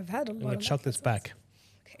one. Oh, I've had a lot. I'm going to chuck this back.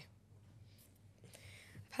 Okay.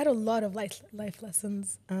 I've had a lot of life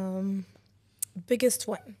lessons. Biggest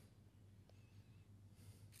one.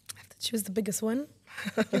 I have to choose the biggest one.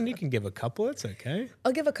 You can give a couple. It's okay.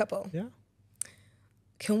 I'll give a couple. Yeah.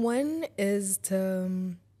 One is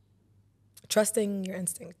to trusting your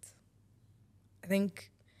instinct. I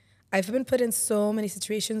think I've been put in so many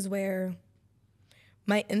situations where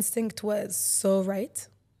my instinct was so right,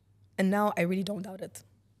 and now I really don't doubt it.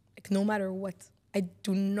 Like, no matter what, I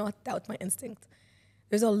do not doubt my instinct.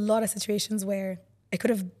 There's a lot of situations where I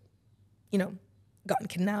could have, gotten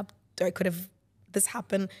kidnapped, or I could have this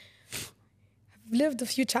happened. I've lived a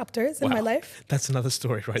few chapters in my life. That's another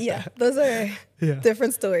story right there. Yeah, those are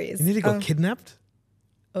different stories. You nearly got kidnapped?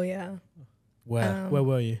 Oh, yeah. Where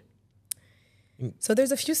were you? So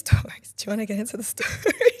there's a few stories. Do you want to get into the story?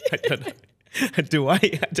 I don't know. Do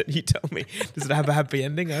I? You tell me. Does it have a happy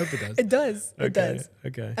ending? I hope it does. It does. Okay. It does.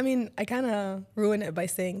 Okay. I mean, I kind of ruin it by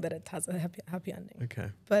saying that it has a happy ending. Okay.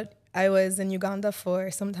 But I was in Uganda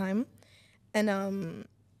for some time, and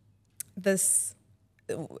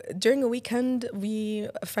during a weekend,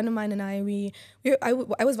 a friend of mine and I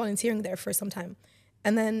was volunteering there for some time,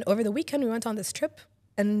 and then over the weekend we went on this trip,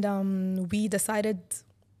 and we decided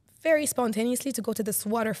very spontaneously to go to this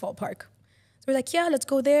waterfall park. So we're like, let's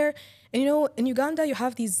go there. And in Uganda you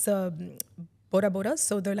have these bodas,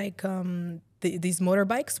 so they're like these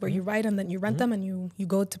motorbikes where you ride and then you rent them and you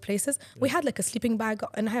go to places. Yeah. We had like a sleeping bag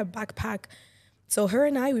and I had a backpack. So her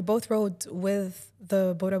and I, we both rode with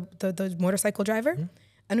the motorcycle driver,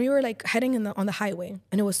 and we were like heading on the highway,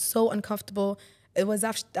 and it was so uncomfortable. It was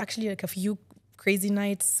actually like a few crazy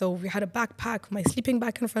nights. So we had a backpack, my sleeping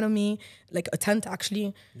bag in front of me, like a tent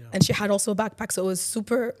actually, and she had also a backpack, so it was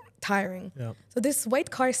super tiring. Yeah. So this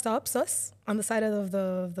white car stops us on the side of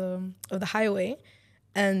the highway,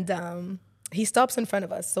 and he stops in front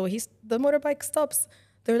of us. So the motorbike stops.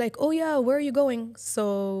 They're like, "Oh yeah, where are you going?"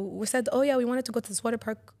 So we said, "Oh yeah, we wanted to go to this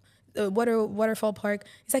waterfall park."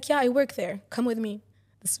 He's like, "Yeah, I work there. Come with me."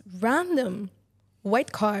 This random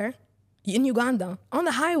white car in Uganda on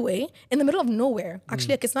the highway in the middle of nowhere.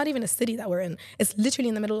 Actually, like, it's not even a city that we're in. It's literally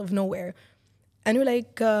in the middle of nowhere. And we're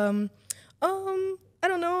like, I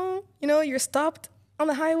don't know. You're stopped on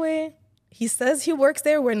the highway. He says he works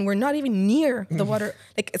there when we're not even near the water.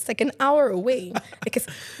 Like, it's like an hour away. Like, it's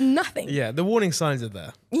nothing. Yeah, the warning signs are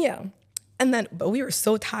there. Yeah. And then, but we were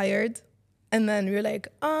so tired. And then we were like,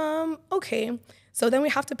 okay. So then we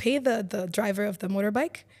have to pay the driver of the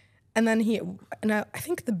motorbike. And then I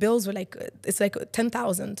think the bills were like, it's like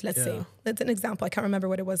 10,000, let's say. That's an example. I can't remember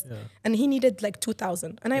what it was. Yeah. And he needed like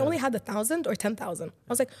 2,000. And I only had 1,000 or 10,000. I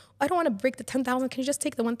was like, I don't want to break the 10,000. Can you just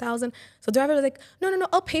take the 1,000? So the driver was like, no,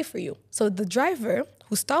 I'll pay for you. So the driver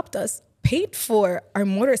who stopped us paid for our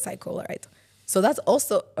motorcycle, right? So that's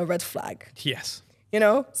also a red flag. Yes. You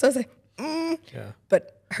know? So I was like, Yeah.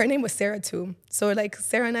 But her name was Sarah too. So like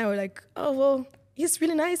Sarah and I were like, oh, well, he's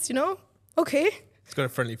really nice, you know? Okay. He's got a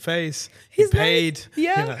friendly face. He's paid. nice.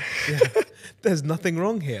 Yeah. Yeah. There's nothing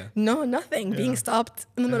wrong here. No, nothing. Being stopped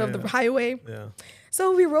in the middle of the highway. Yeah.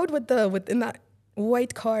 So we rode in that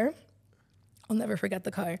white car. I'll never forget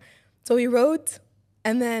the car. So we rode,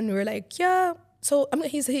 and then we were like, yeah. So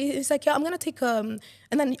he's like, yeah, I'm gonna take and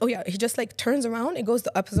then he just like turns around and goes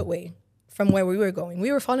the opposite way from where we were going.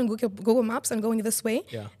 We were following Google Maps and going this way.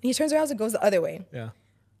 Yeah. And he turns around and goes the other way. Yeah.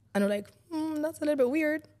 And we're like, that's a little bit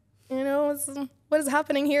weird. You know, what is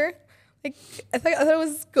happening here? Like, I thought it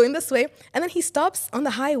was going this way. And then he stops on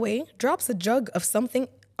the highway, drops a jug of something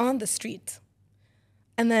on the street,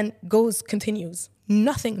 and then continues.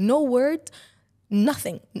 Nothing, no word,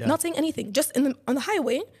 nothing, not saying anything. Just on the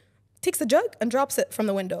highway, takes the jug and drops it from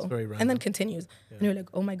the window. Very random. And then continues. Yeah. And you're like,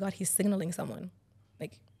 oh my God, he's signaling someone.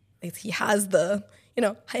 Like he has the,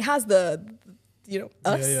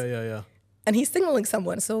 us. Yeah. And he's signaling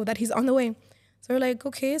someone so that he's on the way. So we're like,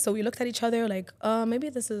 okay. So we looked at each other like, maybe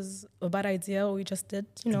this is a bad idea what we just did,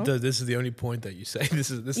 you know? This is the only point that you say. This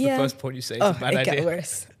is the first point you say. It's a bad idea.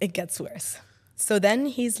 It gets worse. So then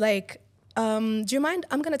he's like, do you mind?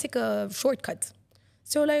 I'm going to take a shortcut.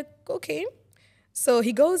 So we're like, okay. So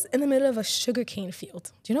he goes in the middle of a sugarcane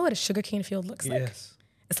field. Do you know what a sugarcane field looks like? Yes.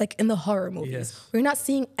 It's like in the horror movies. Yes. We're not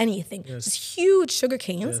seeing anything. Yes. Just huge sugar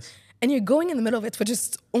canes. Yes. And you're going in the middle of it with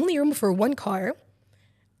just only room for one car.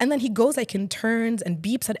 And then he goes like in turns and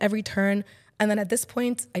beeps at every turn. And then at this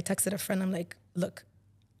point, I texted a friend. I'm like, look,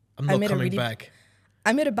 I'm not coming back.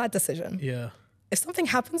 I made a bad decision. Yeah. If something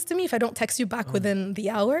happens to me, if I don't text you back within the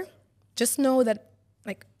hour, just know that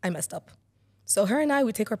like I messed up. So her and I,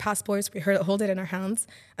 we take our passports, we hold it in our hands,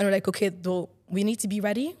 and we're like, okay, we need to be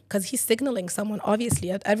ready because he's signaling someone, obviously,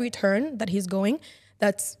 at every turn that he's going,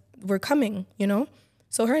 that we're coming, you know?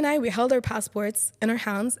 So her and I, we held our passports in our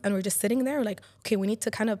hands, and we're just sitting there, like, okay, we need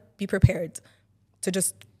to kind of be prepared to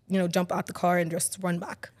just, jump out the car and just run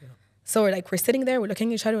back. Yeah. So we're sitting there, we're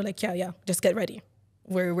looking at each other, we're like, yeah, just get ready.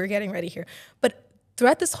 We're getting ready here. But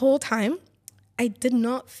throughout this whole time, I did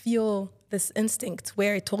not feel this instinct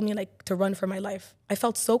where it told me like to run for my life. I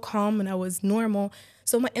felt so calm and I was normal.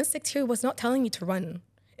 So my instinct here was not telling me to run.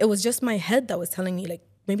 It was just my head that was telling me like,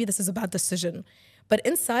 maybe this is a bad decision. But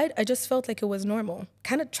inside, I just felt like it was normal.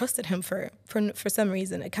 Kind of trusted him for some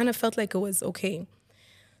reason. It kind of felt like it was okay.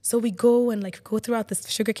 So we go throughout this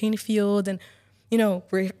sugarcane field and,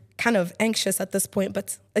 we're kind of anxious at this point.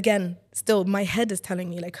 But again, still my head is telling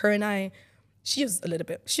me like her and I, she was a little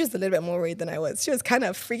bit more worried than I was. She was kind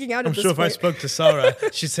of freaking out. I'm sure if I spoke to Sara,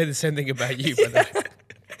 she'd say the same thing about you. But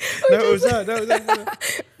no, it was her. No.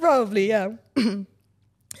 Probably, yeah.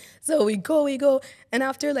 So we go. And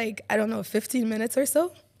after 15 minutes or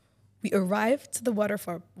so, we arrived to the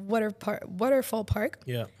waterfall park.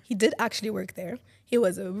 Yeah. He did actually work there. He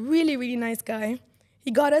was a really, really nice guy.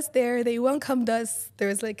 He got us there. They welcomed us. There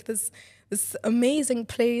was this amazing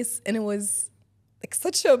place. And it was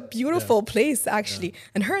such a beautiful place, actually. Yeah.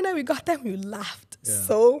 And her and I, we got there, we laughed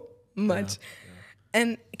so much. Yeah.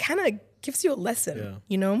 And it kind of gives you a lesson,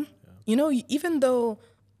 you know? Yeah. Even though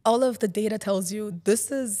all of the data tells you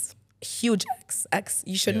this is huge X,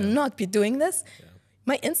 you should not be doing this,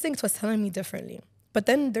 my instinct was telling me differently. But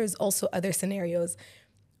then there's also other scenarios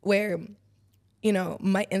where,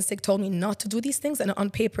 my instinct told me not to do these things, and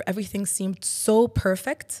on paper, everything seemed so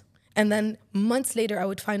perfect. And then months later, I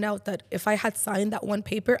would find out that if I had signed that one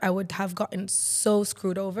paper, I would have gotten so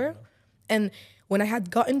screwed over. And when I had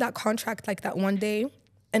gotten that contract like that one day,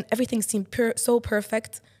 and everything seemed so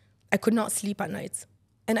perfect, I could not sleep at night.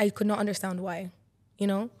 And I could not understand why,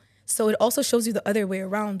 So it also shows you the other way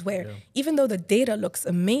around, where even though the data looks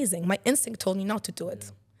amazing, my instinct told me not to do it.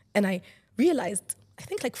 Yeah. And I realized, I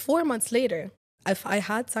think 4 months later, if I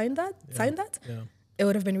had signed that, it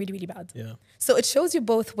would have been really, really bad. Yeah. So it shows you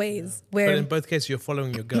both ways. Where, but in both cases, you're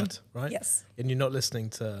following your gut, right? Yes. And you're not listening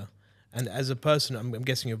to... And as a person, I'm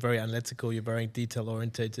guessing you're very analytical, you're very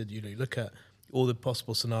detail-orientated. You look at all the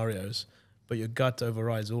possible scenarios, but your gut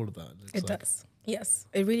overrides all of that. It does. Yes,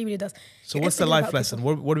 it really, really does. So what's the life lesson?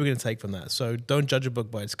 What are we going to take from that? So don't judge a book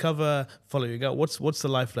by its cover, follow your gut. What's the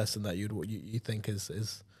life lesson that you think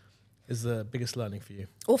is is the biggest learning for you?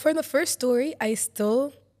 Well, for the first story, I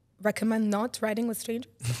still recommend not riding with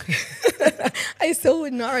strangers. I still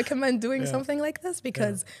would not recommend doing something like this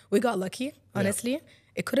because we got lucky, honestly.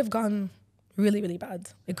 It could have gone really, really bad.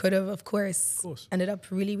 It could have, of course, ended up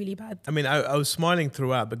really, really bad. I mean, I was smiling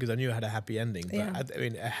throughout because I knew it had a happy ending. But Yeah. I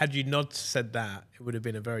mean, had you not said that, it would have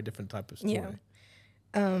been a very different type of story.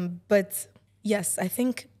 Yeah. But yes, I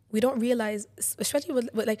think we don't realize, especially with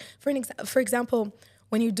like, for example,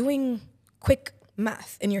 when you're doing quick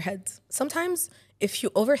math in your head, sometimes if you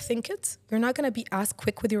overthink it, you're not going to be as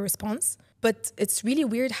quick with your response. But it's really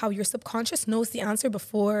weird how your subconscious knows the answer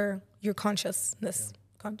before your consciousness.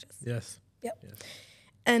 Conscious. Yes. Yep. Yes.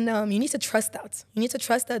 And you need to trust that. You need to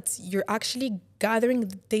trust that you're actually gathering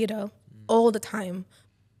the data all the time,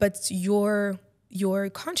 but your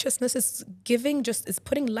consciousness is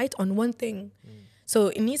putting light on one thing.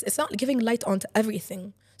 So it's not giving light onto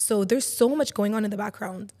everything. So there's so much going on in the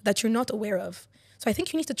background that you're not aware of. So I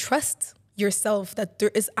think you need to trust yourself that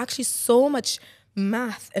there is actually so much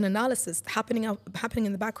math and analysis happening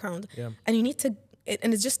in the background. Yeah. And you need to,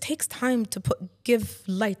 and it just takes time to give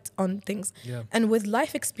light on things. Yeah. And with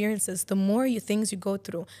life experiences, the more things you go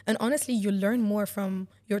through, and honestly, you learn more from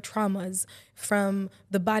your traumas, from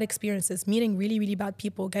the bad experiences, meeting really, really bad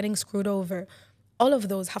people, getting screwed over. All of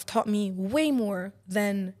those have taught me way more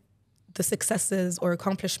than the successes or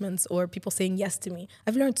accomplishments or people saying yes to me.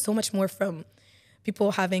 I've learned so much more from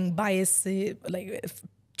people having bias, like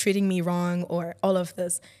treating me wrong or all of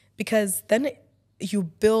this, because then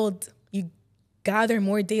you gather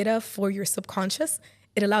more data for your subconscious.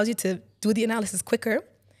 It allows you to do the analysis quicker.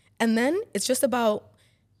 And then it's just about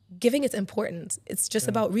giving it importance. It's just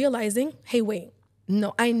about realizing, hey, wait,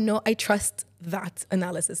 no, I trust that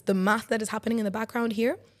analysis. The math that is happening in the background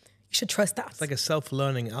here, you should trust that. It's like a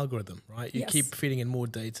self-learning algorithm, right? You Yes. keep feeding in more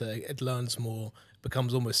data, it learns more,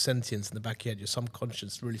 becomes almost sentient in the back of your head. Your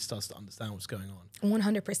subconscious really starts to understand what's going on.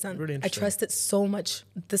 100%. Really I interesting. trust it so much.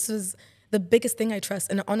 This is the biggest thing I trust.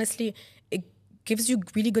 And honestly, it gives you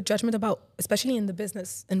really good judgment about, especially in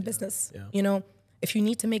business. Yeah. You know, if you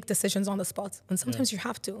need to make decisions on the spot, and sometimes you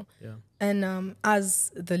have to. Yeah. And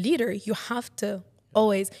as the leader, you have to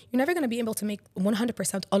always, you're never going to be able to make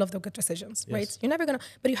 100% all of the good decisions, Yes. right? You're never going to,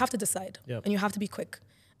 but you have to decide. Yep. And you have to be quick.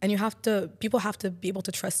 And people have to be able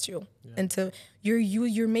to trust you. Yeah. And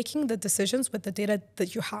you're making the decisions with the data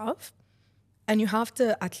that you have, and you have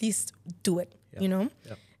to at least do it, Yep. you know?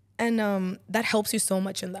 Yep. And that helps you so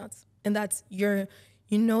much in that. And that you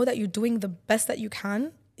know that you're doing the best that you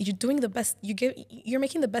can. You're doing the best, you're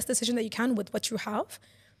making the best decision that you can with what you have.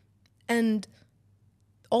 And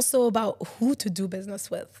also about who to do business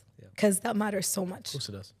with, because that matters so much. Of course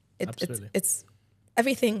it does. Absolutely. It's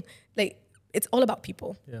everything, like, it's all about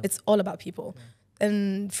people. Yeah. It's all about people. Yeah.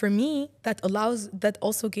 And for me, that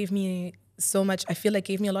also gave me so much, I feel like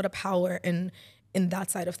gave me a lot of power in that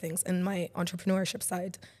side of things, in my entrepreneurship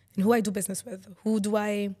side, and who I do business with. Who do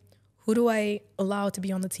I allow to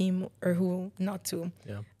be on the team or who not to?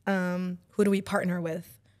 Yeah. Who do we partner with?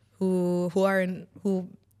 Who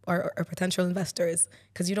are our potential investors?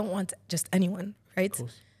 Because you don't want just anyone, right?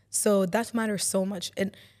 So that matters so much.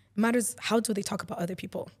 It matters, how do they talk about other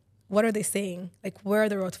people? What are they saying? Like, where are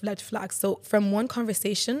the red flags? So from one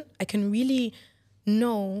conversation, I can really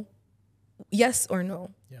know yes or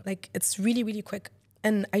no. Yeah. Like, it's really, really quick.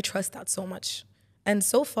 And I trust that so much. And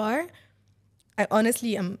so far, I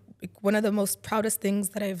honestly am, one of the most proudest things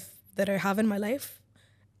that I have in my life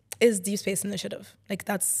is Deep Space Initiative. Like,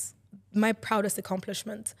 that's my proudest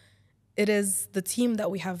accomplishment. It is the team that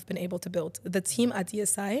we have been able to build. The team at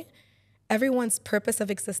DSI, everyone's purpose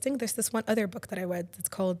of existing. There's this one other book that I read. It's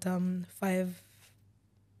called 5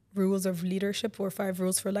 Rules of Leadership or 5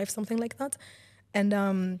 Rules for Life, something like that.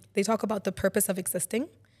 And they talk about the purpose of existing.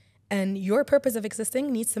 And your purpose of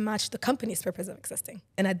existing needs to match the company's purpose of existing.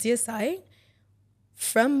 And at DSI,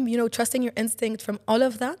 from trusting your instinct, from all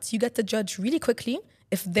of that, you get to judge really quickly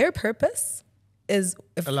if their purpose is,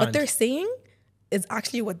 if aligned. what they're saying is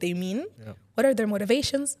actually what they mean. Yeah. What are their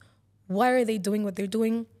motivations? Why are they doing what they're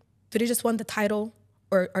doing? Do they just want the title,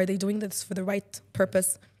 or are they doing this for the right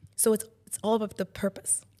purpose? So it's all about the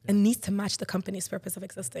purpose. It needs to match the company's purpose of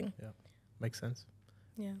existing. Yeah, makes sense.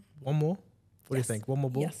 Yeah. One more? What do you think? One more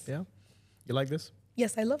ball? Yes. Yeah? You like this?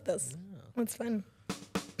 Yes, I love this. Yeah. It's fun.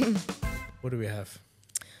 What do we have?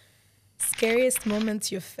 Scariest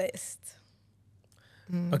moment you've faced.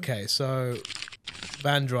 Okay, so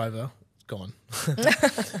van driver, gone.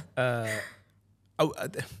 The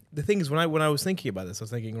thing is, when I was thinking about this, I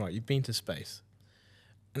was thinking, right, you've been to space,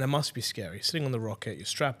 and it must be scary. Sitting on the rocket, you're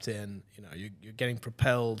strapped in, you're getting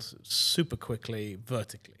propelled super quickly,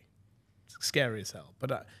 vertically. It's scary as hell.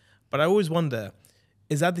 But But I always wonder,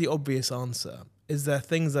 is that the obvious answer? Is there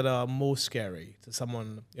things that are more scary to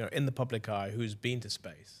someone, you know, in the public eye who's been to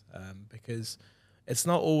space? Because it's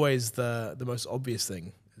not always the most obvious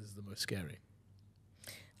thing is the most scary.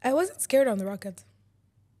 I wasn't scared on the rocket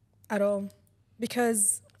at all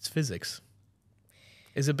because It's physics.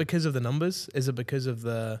 Is it because of the numbers? Is it because of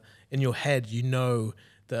in your head, you know,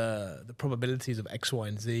 the probabilities of X, Y,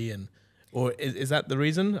 and Z, or is that the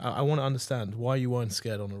reason? I want to understand why you weren't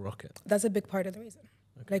scared on a rocket. that's a big part of the reason.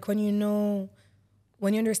 Okay. Like when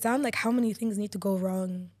you understand like how many things need to go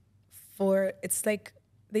wrong it's like,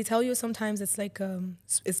 they tell you sometimes it's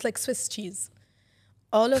like Swiss cheese.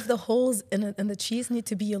 All of the holes in the cheese need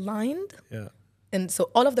to be aligned. Yeah. And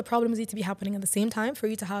so all of the problems need to be happening at the same time for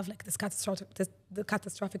you to have like the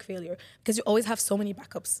catastrophic failure, because you always have so many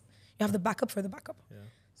backups. You have the backup for the backup. Yeah.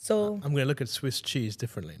 So I'm going to look at Swiss cheese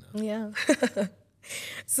differently now. Yeah.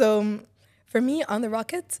 So for me on the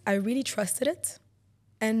rocket, I really trusted it.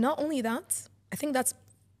 And not only that, I think that's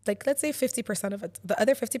like, let's say 50% of it. The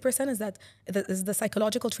other 50% is the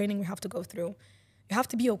psychological training we have to go through. You have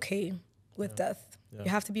to be okay with death. Yeah. You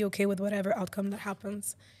have to be okay with whatever outcome that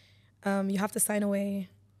happens. You have to sign away.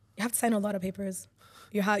 You have to sign a lot of papers.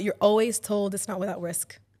 You're always told it's not without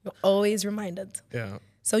risk. You're always reminded. Yeah.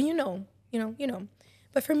 So you know.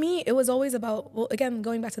 But for me, it was always about, well, again,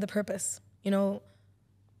 going back to the purpose. You know,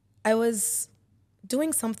 I was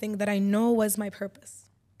doing something that I know was my purpose.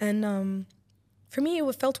 And for me,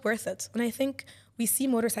 it felt worth it. And I think we see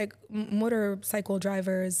motorcycle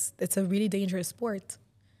drivers, it's a really dangerous sport.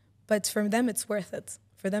 But for them, it's worth it.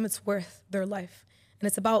 For them, it's worth their life. And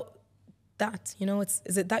it's about that, you know,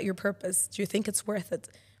 is it that your purpose? Do you think it's worth it?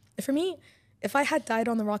 And for me, if I had died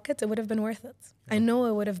on the rocket, it would have been worth it. Yeah. I know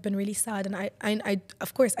it would have been really sad. And I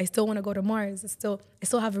of course, I still want to go to Mars. I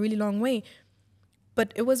still have a really long way,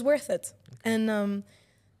 but it was worth it. Okay.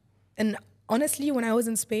 And honestly, when I was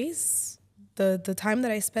in space, the time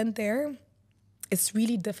that I spent there, it's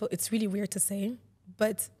really difficult. It's really weird to say,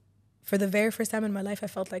 but for the very first time in my life, I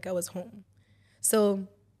felt like I was home. So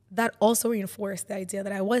that also reinforced the idea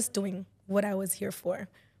that I was doing what I was here for.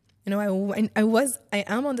 You know, I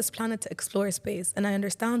am on this planet to explore space, and I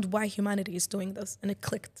understand why humanity is doing this, and it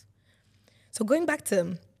clicked. So going back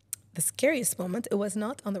to the scariest moment, it was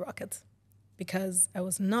not on the rocket, because I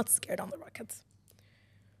was not scared on the rocket.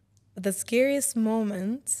 But the scariest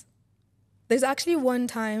moment, there's actually one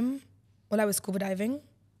time while I was scuba diving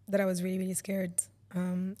that I was really, really scared.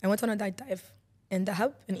 I went on a night dive in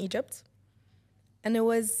Dahab in Egypt. And it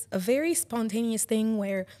was a very spontaneous thing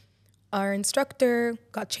where our instructor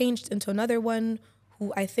got changed into another one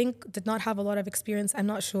who I think did not have a lot of experience. I'm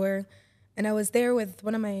not sure. And I was there with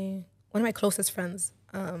one of my closest friends.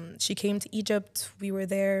 She came to Egypt. We were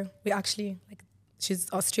there. We actually, she's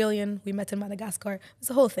Australian. We met in Madagascar. It's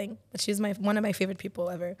a whole thing. But she's one of my favorite people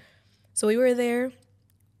ever. So we were there.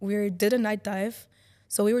 We did a night dive.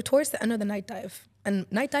 So we were towards the end of the night dive. And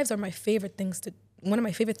night dives are one of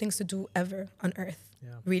my favorite things to do ever on Earth,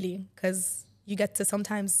 really, because you get to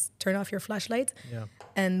sometimes turn off your flashlight. Yeah.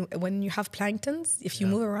 And when you have planktons, if you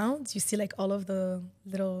move around, you see like all of the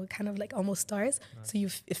little kind of like almost stars. Right.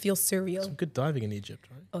 So it feels surreal. Some good diving in Egypt,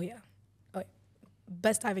 right? Oh, yeah.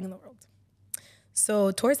 Best diving in the world.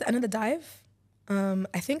 So towards the end of the dive,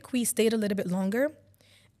 I think we stayed a little bit longer,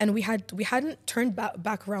 and we hadn't turned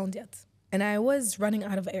back around yet. And I was running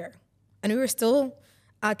out of air. And we were still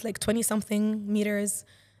at like 20-something meters.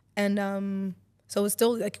 And so it was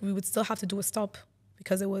still like we would still have to do a stop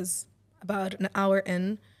because it was about an hour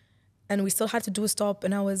in. And we still had to do a stop.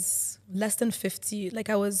 And I was less than 50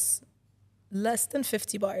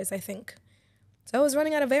 bars, I think. So I was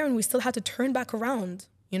running out of air, and we still had to turn back around,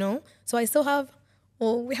 you know? So I still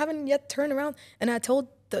we haven't yet turned around. And I told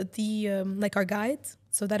the our guide,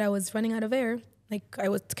 so that I was running out of air. Like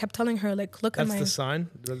kept telling her, like, look at my... That's the sign?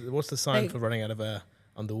 What's the sign for running out of air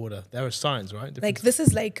underwater? There are signs, right? This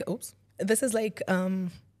is like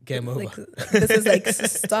game over. Like, this is like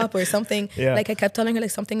stop or something. Yeah. Like I kept telling her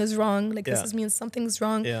like something is wrong. Like this means something's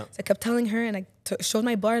wrong. Yeah. So I kept telling her, and I showed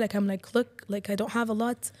my bar. Like I'm like, look, like I don't have a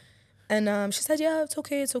lot. And she said, yeah, it's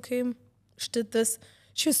okay. She did this.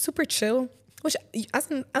 She was super chill. Which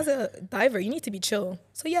as a diver, you need to be chill.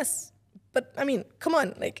 So yes. But I mean, come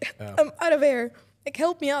on, like I'm out of air. Like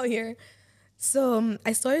help me out here. So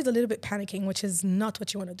I started a little bit panicking, which is not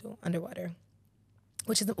what you want to do underwater.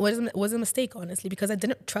 Which was a mistake, honestly, because I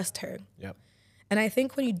didn't trust her. Yep. And I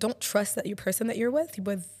think when you don't trust that person that you're with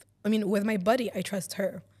my buddy, I trust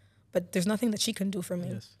her, but there's nothing that she can do for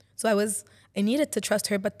me. Yes. So I needed to trust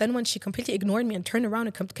her, but then when she completely ignored me and turned around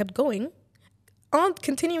and kept going,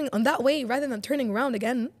 continuing on that way rather than turning around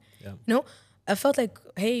again, you know. I felt like,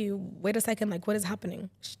 hey, wait a second, like what is happening?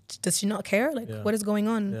 Does she not care? Like what is going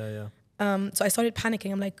on? So I started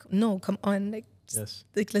panicking. I'm like, no, come on, like,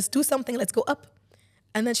 like let's do something. Let's go up.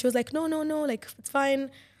 And then she was like, no, like it's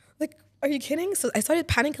fine. Like, are you kidding? So I started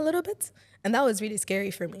panicking a little bit, and that was really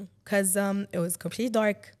scary for me because it was completely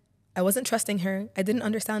dark. I wasn't trusting her. I didn't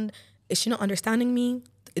understand. Is she not understanding me?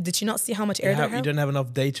 Did she not see how much air I have? You don't have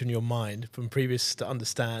enough data in your mind from previous to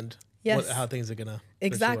understand how things are gonna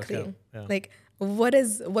exactly. Like, what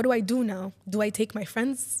do I do now? Do I take my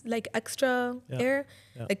friends like extra air?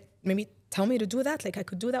 Like maybe tell me to do that. Like I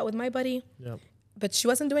could do that with my buddy. But she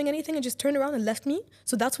wasn't doing anything and just turned around and left me.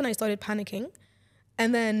 So that's when I started panicking.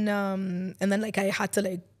 And then like I had to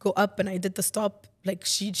like go up and I did the stop. Like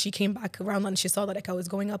she came back around and she saw that like I was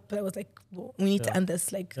going up, but I was like, well, we need to end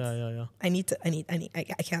this. Like I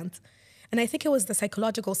can't. And I think it was the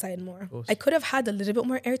psychological side more. I could have had a little bit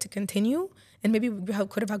more air to continue, and maybe we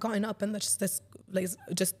could have gotten up and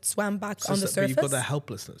just swam back on the surface. But you've got that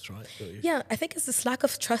helplessness, right? Yeah, I think it's this lack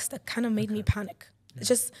of trust that kind of made me panic. It's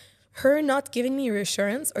just her not giving me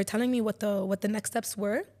reassurance or telling me what the next steps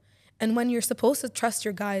were. And when you're supposed to trust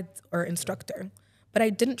your guide or instructor, but I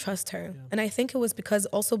didn't trust her. And I think it was because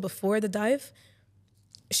also before the dive,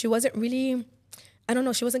 she wasn't really, I don't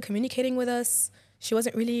know, she wasn't communicating with us. She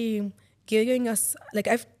wasn't really giving us, like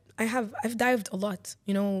I've dived a lot,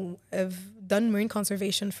 you know, I've done marine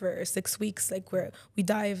conservation for 6 weeks, like where we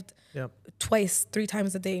dived twice, 3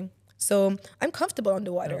 times a day. So I'm comfortable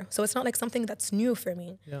underwater. So it's not like something that's new for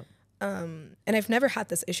me. And I've never had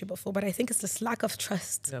this issue before, but I think it's this lack of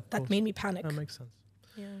trust that made me panic. That makes sense.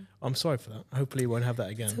 I'm sorry for that. Hopefully you won't have that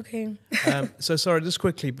again. It's okay. So Sara, just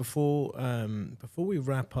quickly before we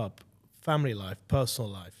wrap up, family life, personal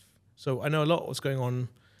life. So I know a lot was going on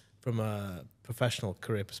from a professional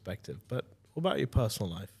career perspective, but what about your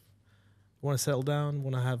personal life? You want to settle down?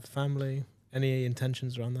 Want to have family? Any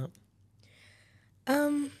intentions around that?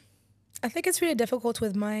 I think it's really difficult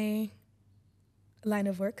with my line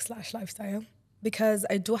of work / lifestyle because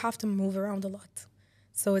I do have to move around a lot.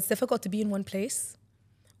 So it's difficult to be in one place,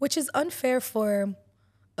 which is unfair for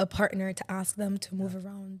a partner to ask them to move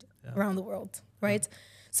around the world, right?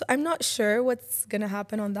 So I'm not sure what's going to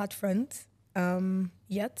happen on that front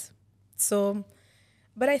yet. So,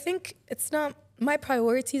 but I think it's not, my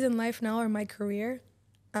priorities in life now are my career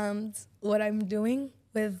and what I'm doing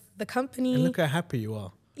with the company. And look how happy you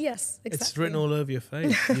are. Yes, exactly. It's written all over your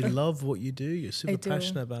face. You love what you do. You're super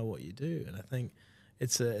passionate about what you do. And I think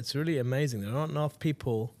it's really amazing. There aren't enough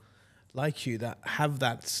people like you that have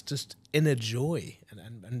that just inner joy.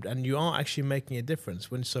 And you are actually making a difference.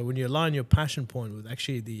 When you align your passion point with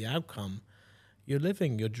actually the outcome, you're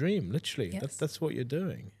living your dream, literally. Yes. That's what you're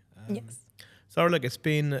doing. Yes. Sara, look, it's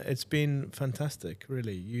been fantastic,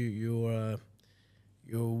 really. You're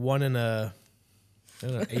one in a, I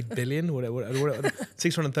don't know, 8 billion, whatever,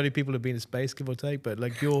 630 people have been in space, give or take. But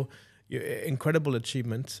like your incredible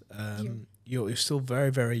achievement. You're still very,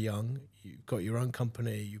 very young. You've got your own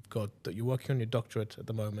company. You're working on your doctorate at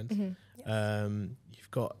the moment. Mm-hmm. Yes.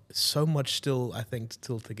 You've got so much still, I think,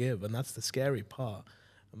 to give, and that's the scary part.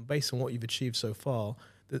 And based on what you've achieved so far,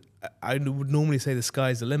 I would normally say the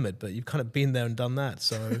sky's the limit, but you've kind of been there and done that.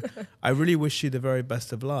 So I really wish you the very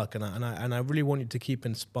best of luck, and I really want you to keep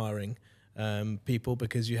inspiring people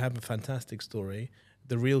because you have a fantastic story,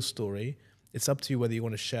 the real story. It's up to you whether you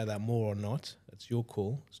want to share that more or not. It's your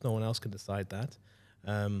call. So no one else can decide that.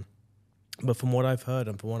 But from what I've heard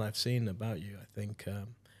and from what I've seen about you, I think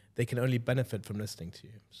they can only benefit from listening to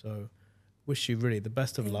you. So wish you really the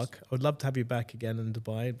best of luck. I would love to have you back again in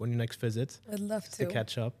Dubai when you next visit. I'd love to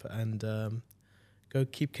catch up and go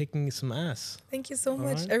keep kicking some ass. Thank you so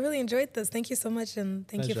much. Right? I really enjoyed this. Thank you so much, and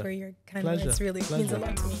thank you for your kind words. Really means a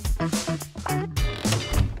lot to me.